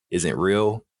 fantasy isn't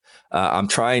real, I'm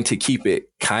trying to keep it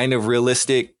kind of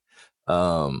realistic.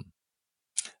 So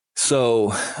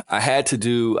I had to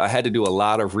do a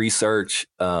lot of research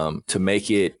to make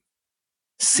it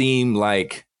seem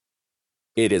like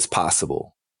it is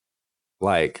possible.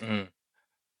 Like,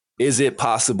 is it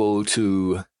possible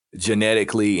to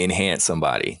genetically enhance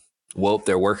somebody? Well,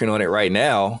 they're working on it right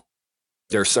now.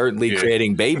 They're certainly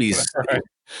creating babies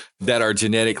that are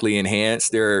genetically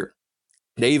enhanced. They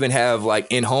even have like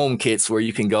in-home kits where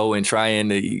you can go and try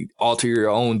and alter your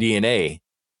own DNA,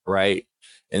 right?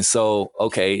 And so,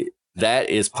 okay,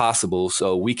 that is possible.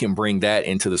 So we can bring that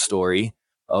into the story.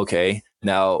 Okay,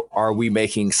 now are we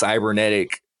making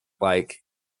cybernetic like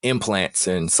implants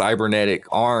and cybernetic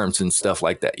arms and stuff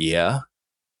like that? Yeah.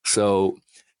 So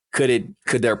could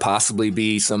there possibly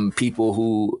be some people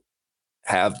who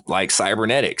have like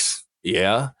cybernetics?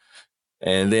 Yeah.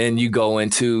 And then you go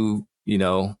into,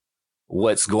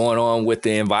 what's going on with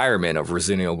the environment of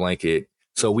Resilient Blanket.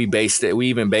 So we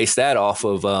even based that off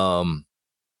of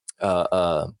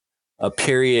a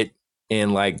period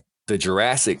in like the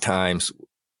Jurassic times.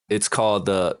 It's called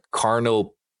the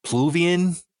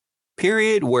Carnopluvian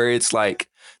period, where it's like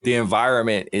the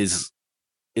environment it's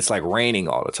like raining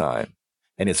all the time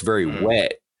and it's very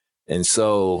wet. And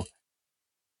so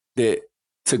to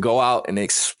go out and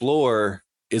explore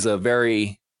is a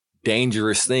very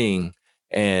dangerous thing.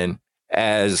 And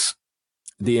as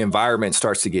the environment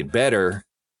starts to get better,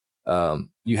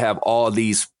 you have all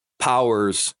these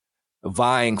powers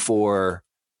vying for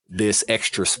this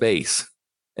extra space.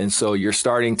 And so you're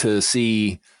starting to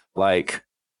see like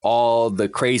all the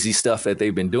crazy stuff that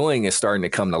they've been doing is starting to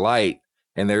come to light.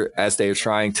 And they're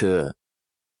trying to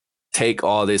take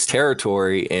all this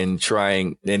territory and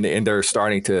they're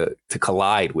starting to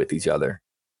collide with each other.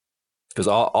 Because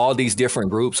all these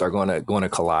different groups are going to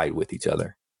collide with each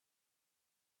other.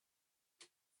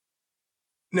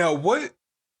 Now, what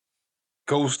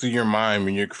goes through your mind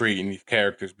when you're creating these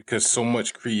characters? Because so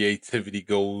much creativity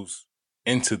goes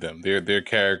into them. Their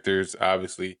characters,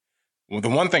 obviously. Well, the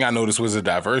one thing I noticed was the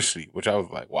diversity, which I was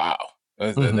like, wow,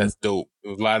 that's dope.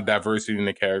 There was a lot of diversity in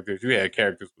the characters. You had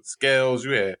characters with scales.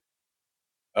 You had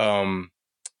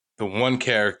the one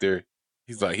character,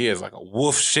 he has like a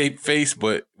wolf-shaped face,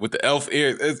 but with the elf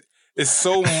ears. It's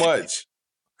so much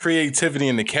creativity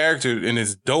in the character, and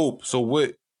it's dope. So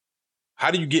how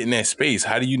do you get in that space?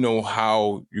 How do you know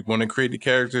how you're going to create the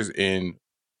characters and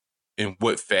in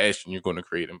what fashion you're going to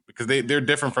create them? Because they're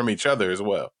different from each other as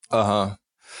well.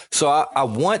 So I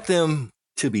want them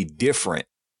to be different,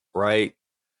 right?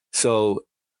 So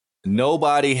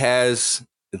nobody has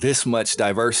this much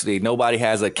diversity. Nobody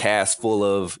has a cast full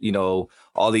of,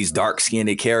 all these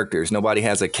dark-skinned characters. Nobody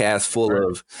has a cast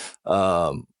full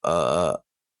of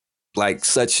like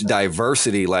such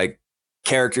diversity. Like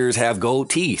characters have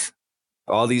gold teeth.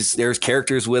 There's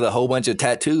characters with a whole bunch of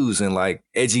tattoos and like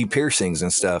edgy piercings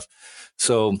and stuff.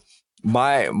 So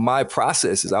my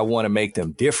process is I want to make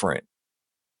them different.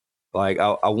 Like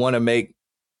I want to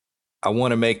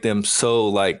make them so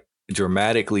like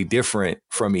dramatically different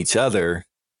from each other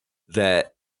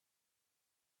that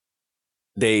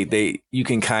you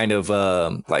can kind of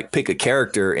like pick a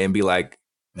character and be like,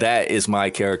 that is my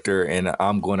character and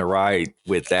I'm going to ride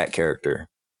with that character.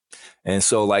 And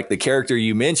so like the character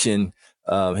you mentioned,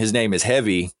 his name is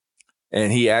Heavy,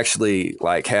 and he actually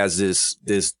like has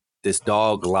this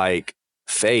dog like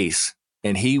face,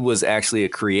 and he was actually a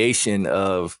creation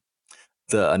of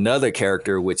another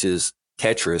character, which is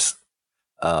Tetris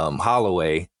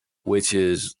Holloway, which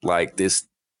is like this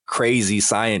crazy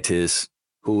scientist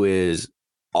who is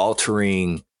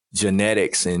altering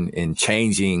genetics and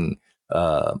changing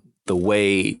the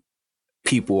way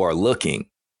people are looking.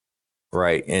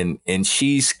 Right. And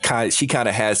she kind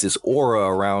of has this aura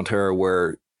around her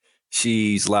where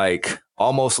she's like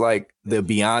almost like the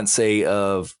Beyonce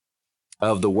of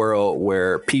the world,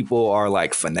 where people are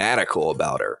like fanatical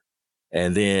about her.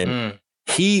 And then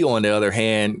he, on the other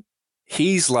hand,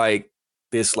 he's like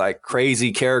this like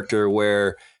crazy character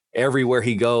where everywhere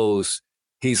he goes,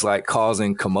 he's like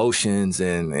causing commotions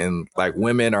and like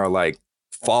women are like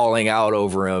falling out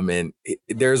over him. And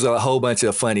there's a whole bunch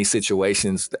of funny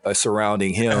situations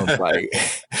surrounding him. Like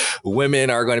women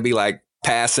are going to be like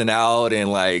passing out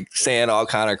and like saying all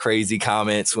kind of crazy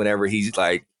comments whenever he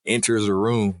like enters a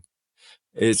room.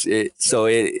 It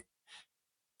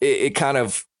kind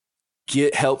of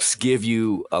helps give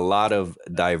you a lot of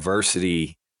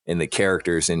diversity in the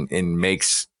characters and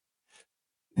makes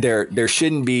there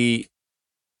shouldn't be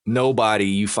nobody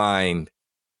you find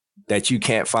that you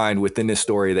can't find within the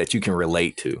story that you can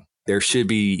relate to. There should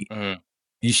be,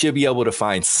 you should be able to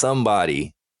find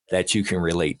somebody that you can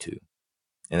relate to.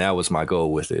 And that was my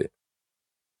goal with it.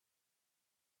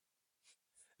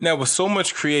 Now, with so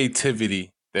much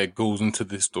creativity that goes into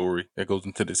this story, that goes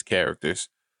into these characters,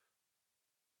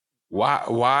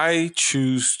 why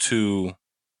choose to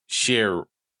share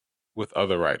with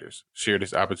other writers, share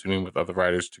this opportunity with other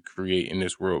writers to create in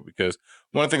this world? Because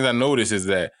one of the things I noticed is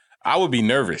that I would be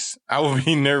nervous. I would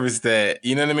be nervous that,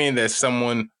 you know what I mean, that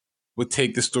someone would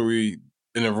take the story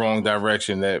in the wrong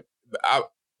direction, the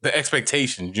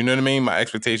expectations, you know what I mean? My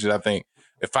expectations, I think,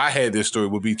 if I had this story,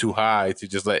 would be too high to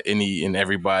just let any and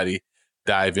everybody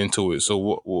dive into it.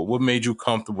 So what made you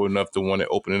comfortable enough to want to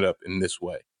open it up in this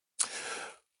way?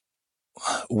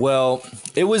 Well,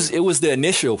 it was the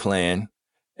initial plan,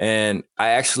 and I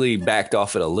actually backed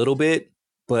off it a little bit,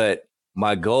 but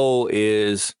my goal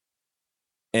is,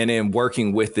 and in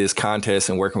working with this contest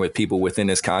and working with people within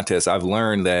this contest, I've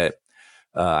learned that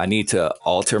I need to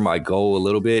alter my goal a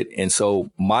little bit. And so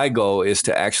my goal is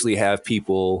to actually have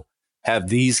people have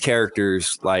these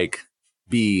characters like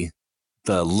be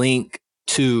the link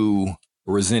to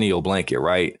Resenio Blanket,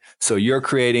 right? So you're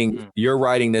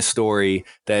writing this story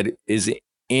that is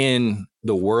in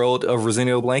the world of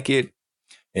Resenio Blanket.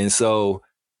 And so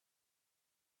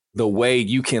the way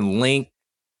you can link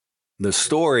the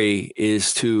story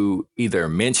is to either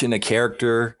mention a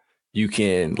character, you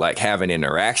can like have an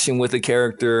interaction with a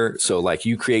character. So like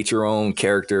you create your own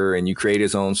character and you create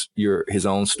his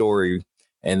own story.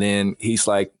 And then he's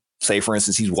like, say for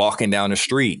instance, he's walking down the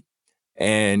street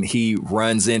and he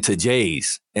runs into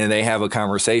Jay's and they have a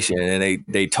conversation and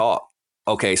they talk.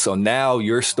 Okay, so now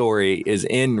your story is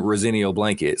in Resenio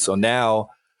Blanket. So now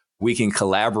we can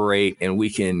collaborate and we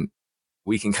can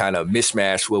kind of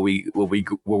mishmash what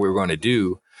we're going to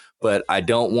do. But I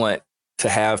don't want to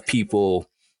have people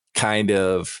kind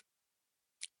of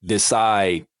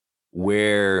decide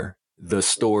where the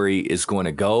story is going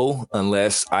to go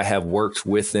unless I have worked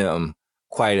with them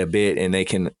quite a bit and they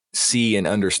can see and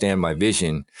understand my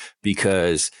vision.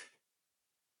 Because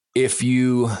if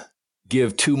you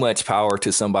give too much power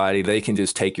to somebody, they can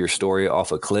just take your story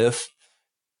off a cliff.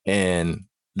 And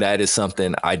that is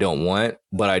something I don't want.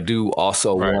 But I do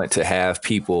also want to have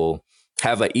people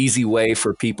have an easy way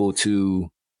for people to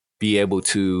be able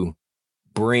to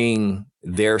bring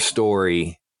their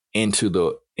story into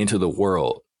the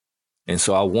world. And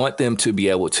so I want them to be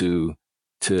able to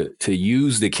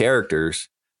use the characters,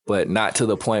 but not to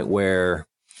the point where,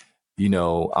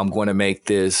 I'm going to make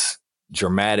this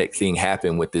dramatic thing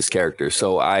happen with this character.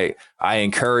 So I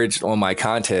encouraged on my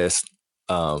contest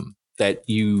that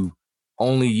you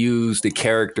only use the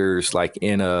characters like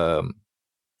in a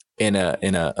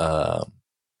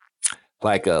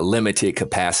like a limited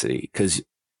capacity. Because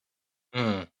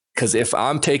if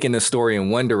I'm taking the story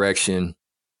in one direction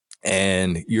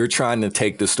and you're trying to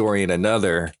take the story in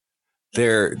another,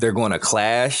 they're going to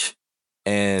clash.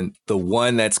 And the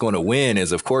one that's going to win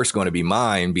is, of course, going to be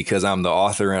mine because I'm the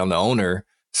author and I'm the owner.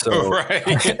 So,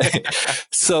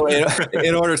 so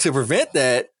in order to prevent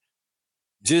that,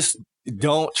 just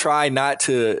don't try not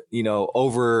to,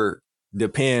 over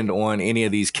depend on any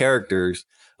of these characters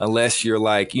unless you're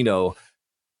like,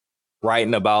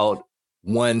 writing about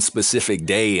one specific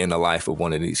day in the life of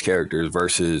one of these characters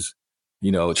versus,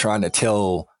 trying to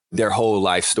tell their whole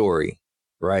life story.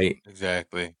 Right.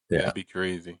 Exactly. Yeah. That'd be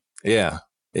crazy. Yeah.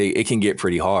 It can get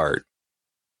pretty hard.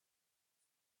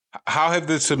 How have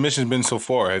the submissions been so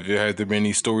far? Have there been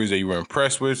any stories that you were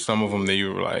impressed with? Some of them that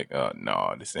you were like,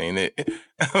 no, this ain't it.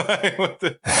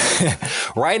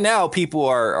 Right now, people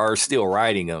are still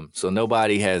writing them. So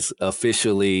nobody has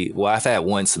officially, well, I've had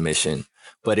one submission,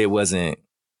 but it wasn't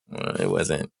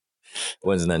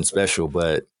nothing special,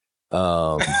 but,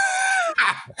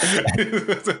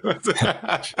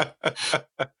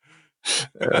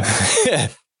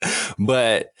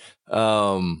 but,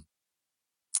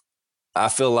 I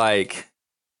feel like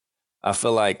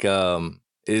I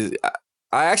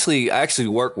actually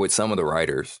work with some of the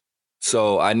writers.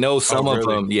 So I know some of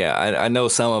them. Yeah, I know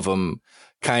some of them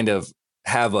kind of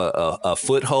have a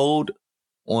foothold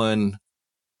on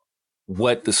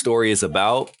what the story is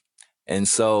about. And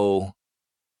so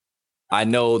I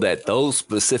know that those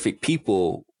specific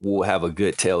people will have a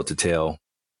good tale to tell.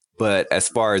 But as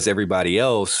far as everybody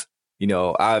else,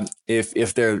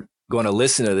 if they're going to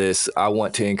listen to this, I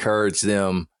want to encourage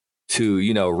them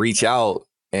to, reach out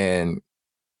and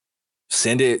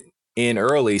send it in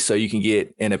early so you can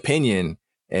get an opinion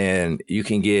and you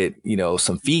can get,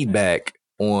 some feedback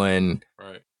on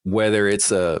whether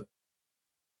it's a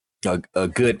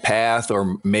good path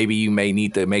or maybe you may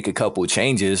need to make a couple of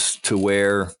changes to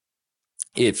where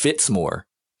it fits more.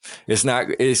 It's not,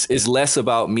 it's less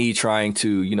about me trying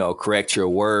to, correct your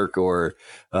work or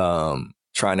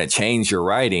trying to change your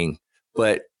writing,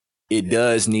 but it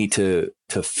does need to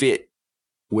fit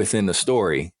within the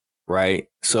story, right?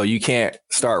 So you can't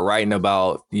start writing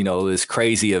about, this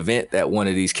crazy event that one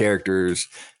of these characters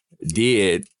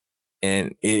did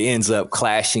and it ends up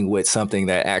clashing with something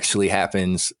that actually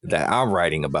happens that I'm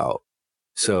writing about.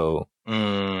 So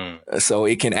so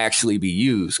it can actually be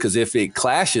used, because if it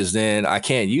clashes, then I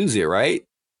can't use it, right?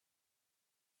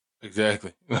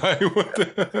 Exactly.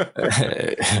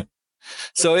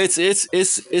 So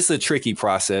it's a tricky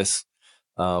process.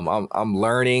 I'm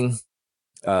learning.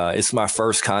 It's my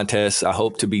first contest. I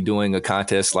hope to be doing a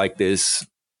contest like this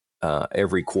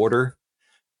every quarter,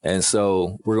 and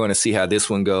so we're going to see how this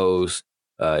one goes.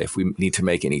 If we need to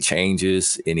make any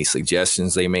changes, any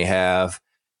suggestions they may have,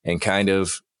 and kind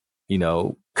of,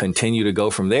 continue to go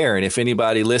from there. And if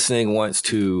anybody listening wants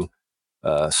to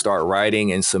start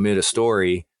writing and submit a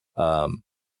story,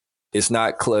 it's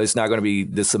not going to be,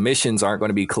 the submissions aren't going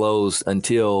to be closed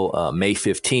until May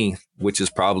 15th, which is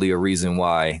probably a reason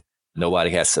why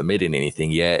nobody has submitted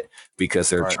anything yet, because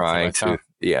they're trying to,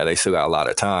 they still got a lot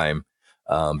of time,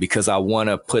 because I want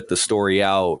to put the story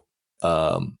out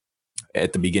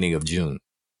at the beginning of June.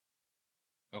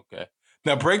 Okay.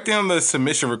 Now break down the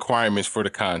submission requirements for the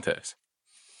contest.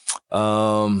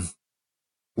 Well,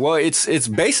 it's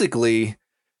basically,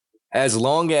 as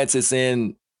long as it's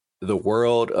in the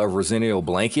world of Resenio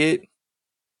Blanket,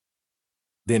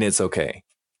 then it's okay.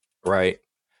 Right.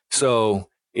 So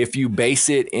if you base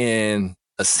it in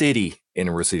a city in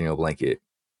a Resilient blanket,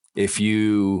 if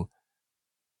you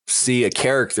see a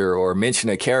character or mention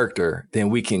a character, then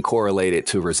we can correlate it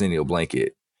to Resilient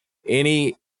blanket.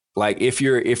 Like if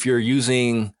you're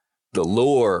using the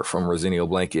lore from Resilient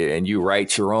blanket and you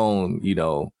write your own,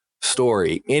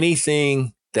 story,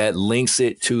 anything that links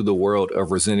it to the world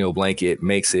of Resilient blanket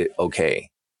makes it okay.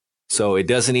 So it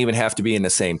doesn't even have to be in the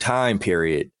same time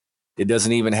period. It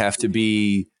doesn't even have to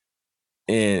be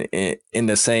in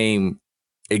the same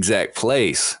exact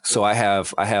place. So I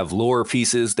have lore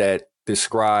pieces that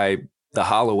describe the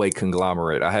Holloway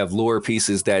conglomerate. I have lore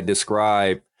pieces that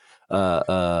describe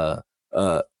a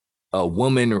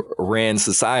woman ran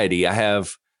society. I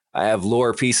have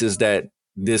lore pieces that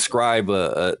describe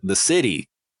the city,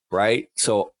 right?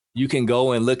 So you can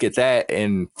go and look at that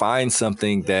and find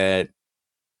something that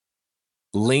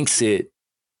links it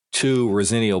to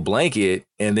Resilient blanket,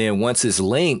 and then once it's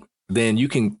linked, then you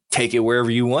can take it wherever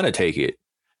you want to take it.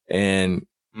 And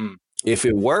if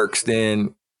it works,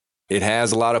 then it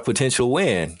has a lot of potential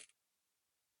win.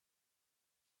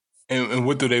 And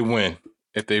what do they win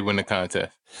if they win the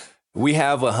contest? We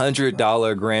have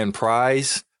 $100 grand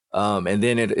prize. And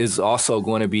then it is also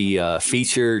going to be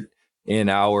featured on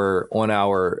our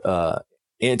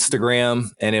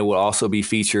Instagram, and it will also be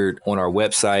featured on our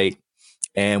website.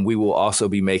 And we will also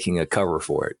be making a cover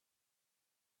for it.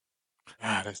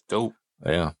 Ah, that's dope.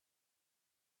 Yeah.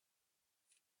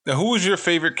 Now, who was your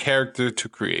favorite character to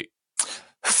create?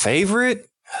 Favorite?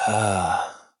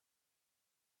 I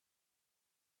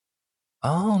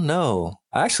don't know.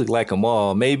 I actually like them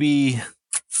all. Maybe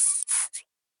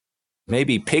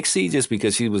Pixie, just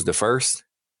because she was the first.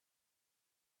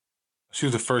 She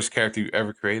was the first character you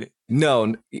ever created?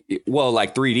 No, well,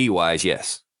 like 3D wise,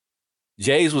 yes.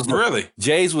 Jay's was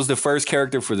the first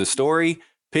character for the story.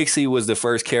 Pixie was the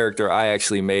first character I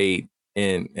actually made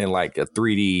in like a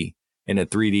 3D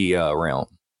realm.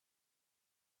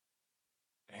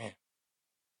 Damn,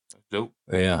 that's dope.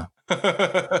 Yeah.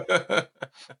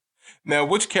 Now,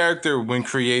 which character, when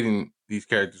creating these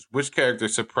characters, which character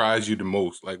surprised you the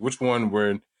most? Like, which one,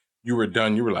 when you were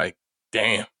done, you were like,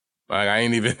 "Damn, like I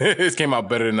ain't even." This came out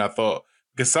better than I thought.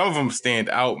 Because some of them stand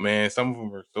out, man. Some of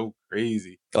them are so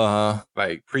crazy.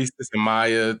 Like Priestess and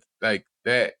Maya, like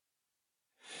that.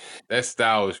 That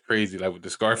style is crazy, like with the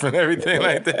scarf and everything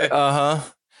like that.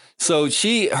 So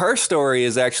her story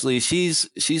is actually she's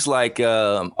like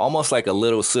almost like a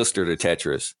little sister to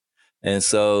Tetris, and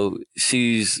so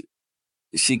she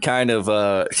kind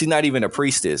of she's not even a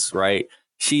priestess, right?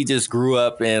 She just grew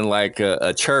up in like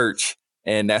a church,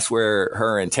 and that's where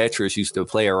her and Tetris used to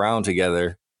play around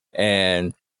together.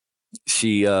 And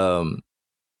she's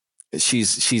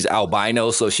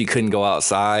albino, so she couldn't go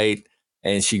outside.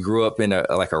 And she grew up in a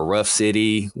rough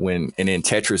city and then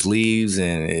Tetris leaves,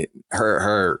 and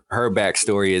her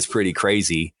backstory is pretty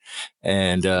crazy.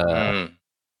 And and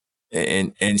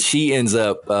she ends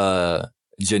up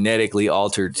genetically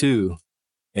altered too.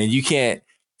 And you can't,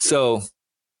 so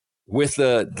with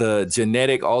the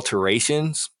genetic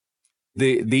alterations,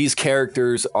 these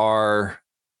characters are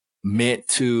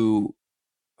meant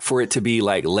for it to be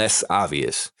like less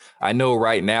obvious. I know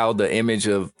right now the image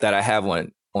that I have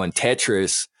on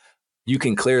Tetris, you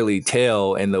can clearly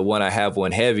tell, and the one I have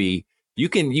on Heavy, you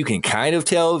can kind of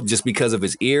tell just because of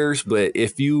his ears. But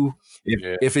if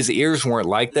his ears weren't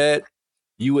like that,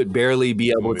 you would barely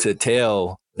be able to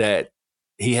tell that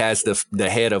he has the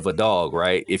head of a dog,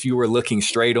 right? If you were looking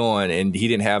straight on and he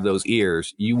didn't have those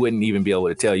ears, you wouldn't even be able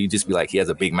to tell. You'd just be like, he has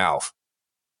a big mouth.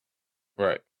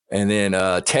 Right. And then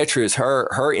Tetris,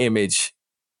 her image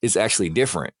is actually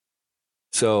different.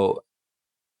 So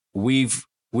we've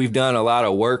done a lot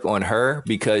of work on her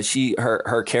because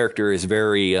her character is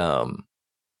very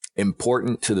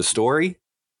important to the story.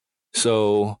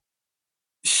 So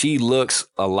she looks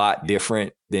a lot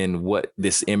different than what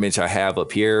this image I have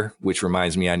up here, which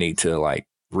reminds me I need to like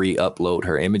re-upload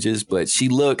her images. But she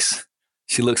looks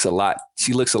a lot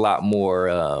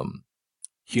more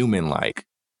human-like.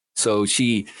 So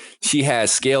she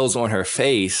has scales on her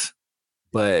face,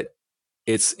 but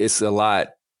it's a lot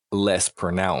less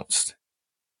pronounced,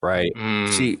 right?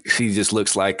 She just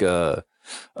looks like a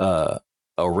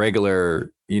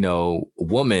regular,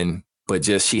 woman, but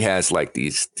just she has like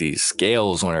these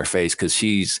scales on her face because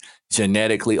she's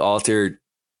genetically altered.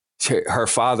 Her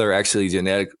father actually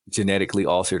genetically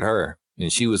altered her,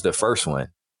 and she was the first one.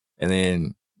 And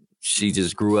then she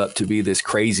just grew up to be this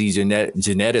crazy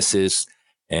geneticist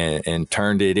and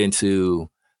turned it into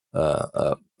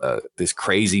this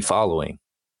crazy following.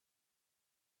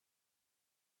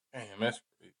 Damn, that's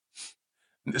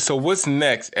crazy. So what's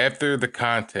next after the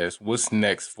contest? What's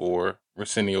next for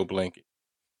Arsenio Blanket?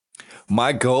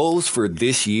 My goals for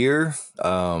this year,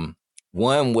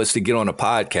 one was to get on a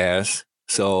podcast.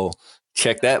 So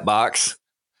check that box.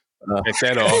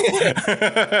 Check that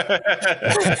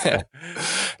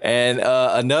off. And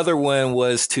another one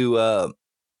was to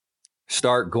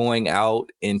start going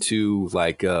out into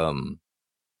like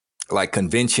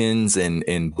conventions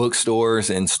and bookstores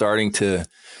and starting to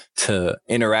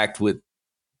interact with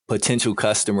potential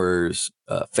customers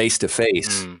face to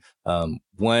face.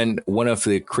 One of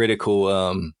the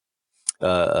critical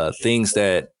things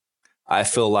that I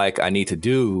feel like I need to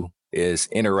do is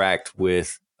interact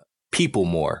with people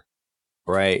more,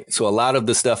 right? So a lot of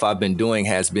the stuff I've been doing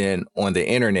has been on the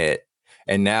internet,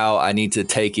 and now I need to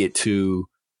take it to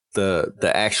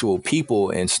the actual people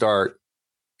and start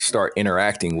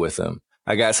interacting with them.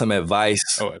 I got some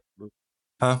advice. Oh, absolutely.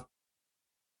 Huh?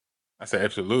 I said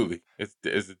absolutely. It's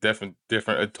a different,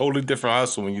 a totally different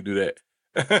hustle when you do that.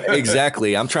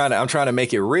 Exactly. I'm trying to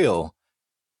make it real.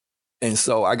 And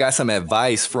so I got some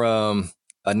advice from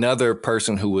another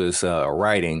person who was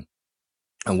writing,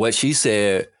 and what she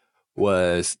said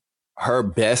was her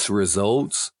best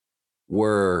results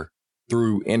were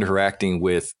through interacting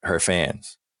with her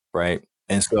fans, right?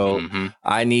 And so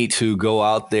I need to go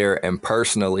out there and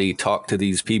personally talk to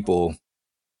these people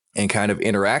and kind of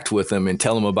interact with them and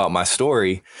tell them about my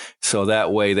story, so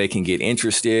that way they can get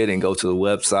interested and go to the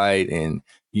website and,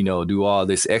 you know, do all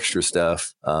this extra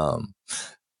stuff. But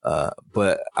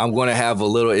I'm going to have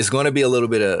it's going to be a little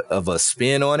bit of a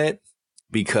spin on it,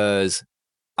 because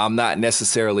I'm not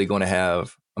necessarily going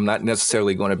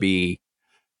to be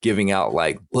giving out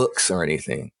like books or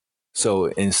anything. So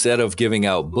instead of giving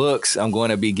out books, I'm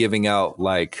going to be giving out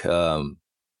like a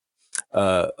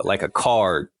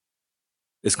card.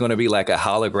 It's going to be like a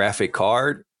holographic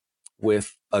card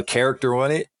with a character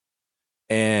on it,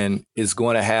 and it's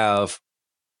going to have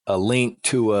a link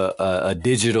to a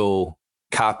digital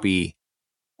copy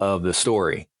of the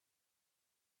story.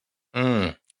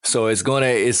 So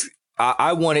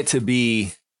I want it to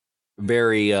be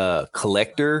very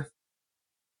collector.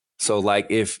 So like,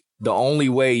 if the only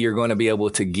way you're going to be able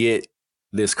to get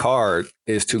this card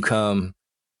is to come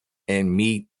and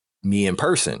meet me in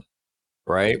person,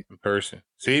 right? In person.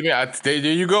 See, man, there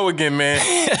you go again, man.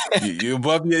 you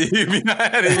above you behind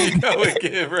it. There you go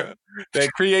again, bro.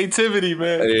 That creativity,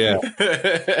 man. Yeah.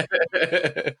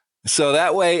 So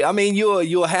that way, I mean,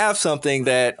 you'll have something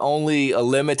that only a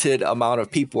limited amount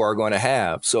of people are going to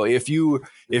have. So if you're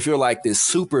like this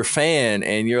super fan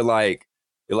and you're like,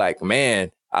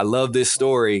 man, I love this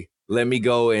story. Let me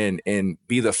go and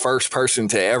be the first person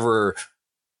to ever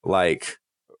like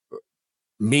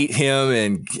meet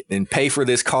him and pay for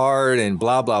this card and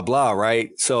blah, blah, blah.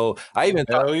 Right. So I even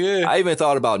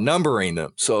thought about numbering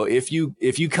them. So if you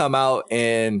come out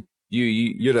and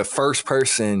you're the first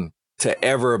person to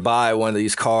ever buy one of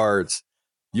these cards,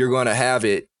 you're going to have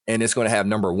it, and it's going to have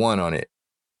number 1 on it.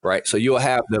 Right. So you'll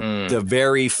have the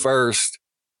very first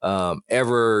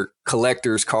ever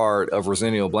collector's card of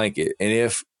Arsenio Blanket. And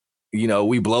if, you know,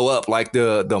 we blow up like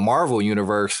the Marvel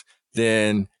universe,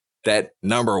 then that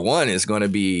number 1 is going to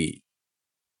be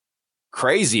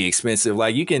crazy expensive.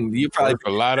 Like you probably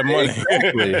a lot of money.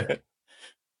 Exactly.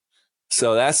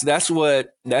 So that's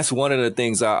one of the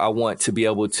things I want to be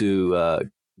able to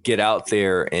get out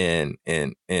there and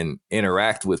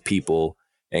interact with people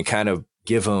and kind of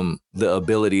give them the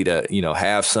ability to, you know,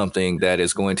 have something that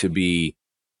is going to be,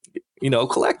 you know,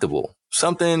 collectible.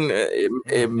 Something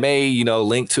it may, you know,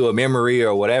 link to a memory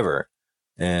or whatever.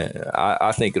 And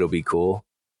I think it'll be cool.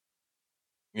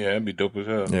 Yeah, that'd be dope as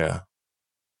hell. Yeah.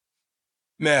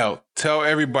 Now, tell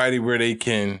everybody where they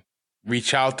can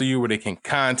reach out to you, where they can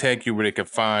contact you, where they can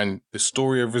find the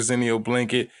story of Arsenio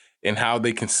Blanket, and how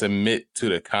they can submit to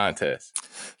the contest.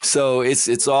 So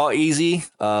it's all easy.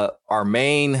 Our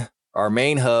main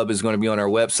hub is going to be on our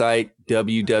website,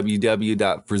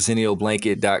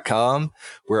 www.RarsenioBlanket.com.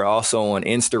 We're also on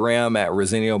Instagram at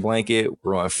Arsenio Blanket.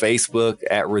 We're on Facebook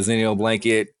at Arsenio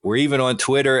Blanket. We're even on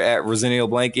Twitter at Arsenio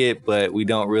Blanket, but we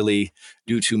don't really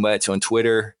do too much on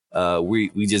Twitter.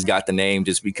 We just got the name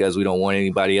just because we don't want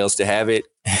anybody else to have it.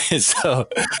 So,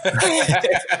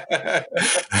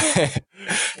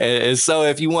 and so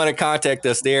if you want to contact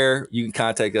us there, you can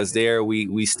contact us there.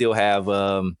 We still have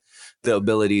the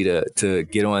ability to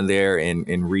get on there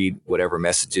and read whatever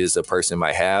messages a person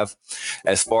might have.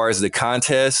 As far as the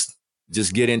contest,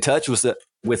 just get in touch with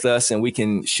us and we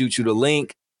can shoot you the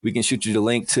link. We can shoot you the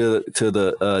link to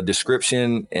the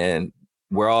description and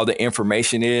where all the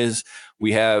information is.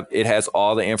 It has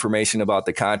all the information about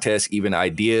the contest, even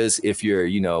ideas. If you're,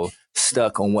 you know,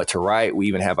 stuck on what to write, we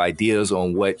even have ideas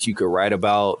on what you could write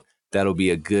about. that'll be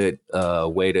a good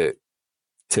way to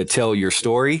tell your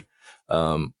story.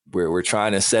 We're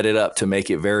trying to set it up to make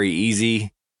it very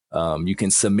easy. You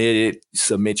can submit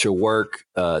your work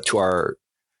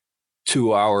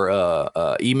to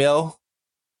our email,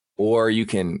 or you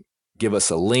can give us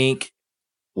a link,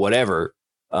 whatever.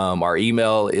 Our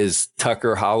email is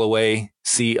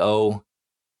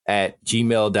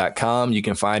tuckerhollowayco@gmail.com. You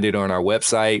can find it on our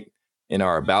website in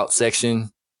our about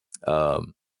section.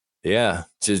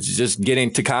 Just get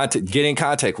in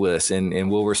contact with us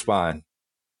and we'll respond.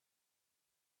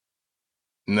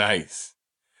 Nice.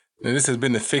 Now, this has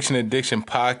been the Fiction Addiction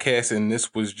Podcast, and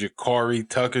this was Jacari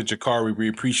Tucker. Jacari, we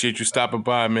appreciate you stopping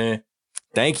by, man.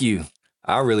 Thank you.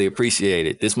 I really appreciate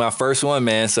it. This is my first one,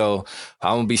 man, so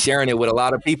I'm going to be sharing it with a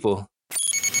lot of people.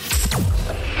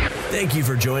 Thank you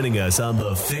for joining us on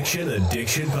the Fiction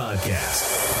Addiction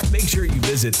Podcast. Make sure you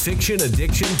visit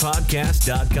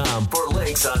fictionaddictionpodcast.com for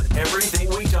links on everything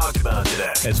we talked about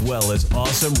today, as well as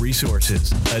awesome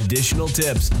resources, additional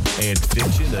tips, and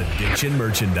Fiction Addiction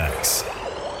merchandise.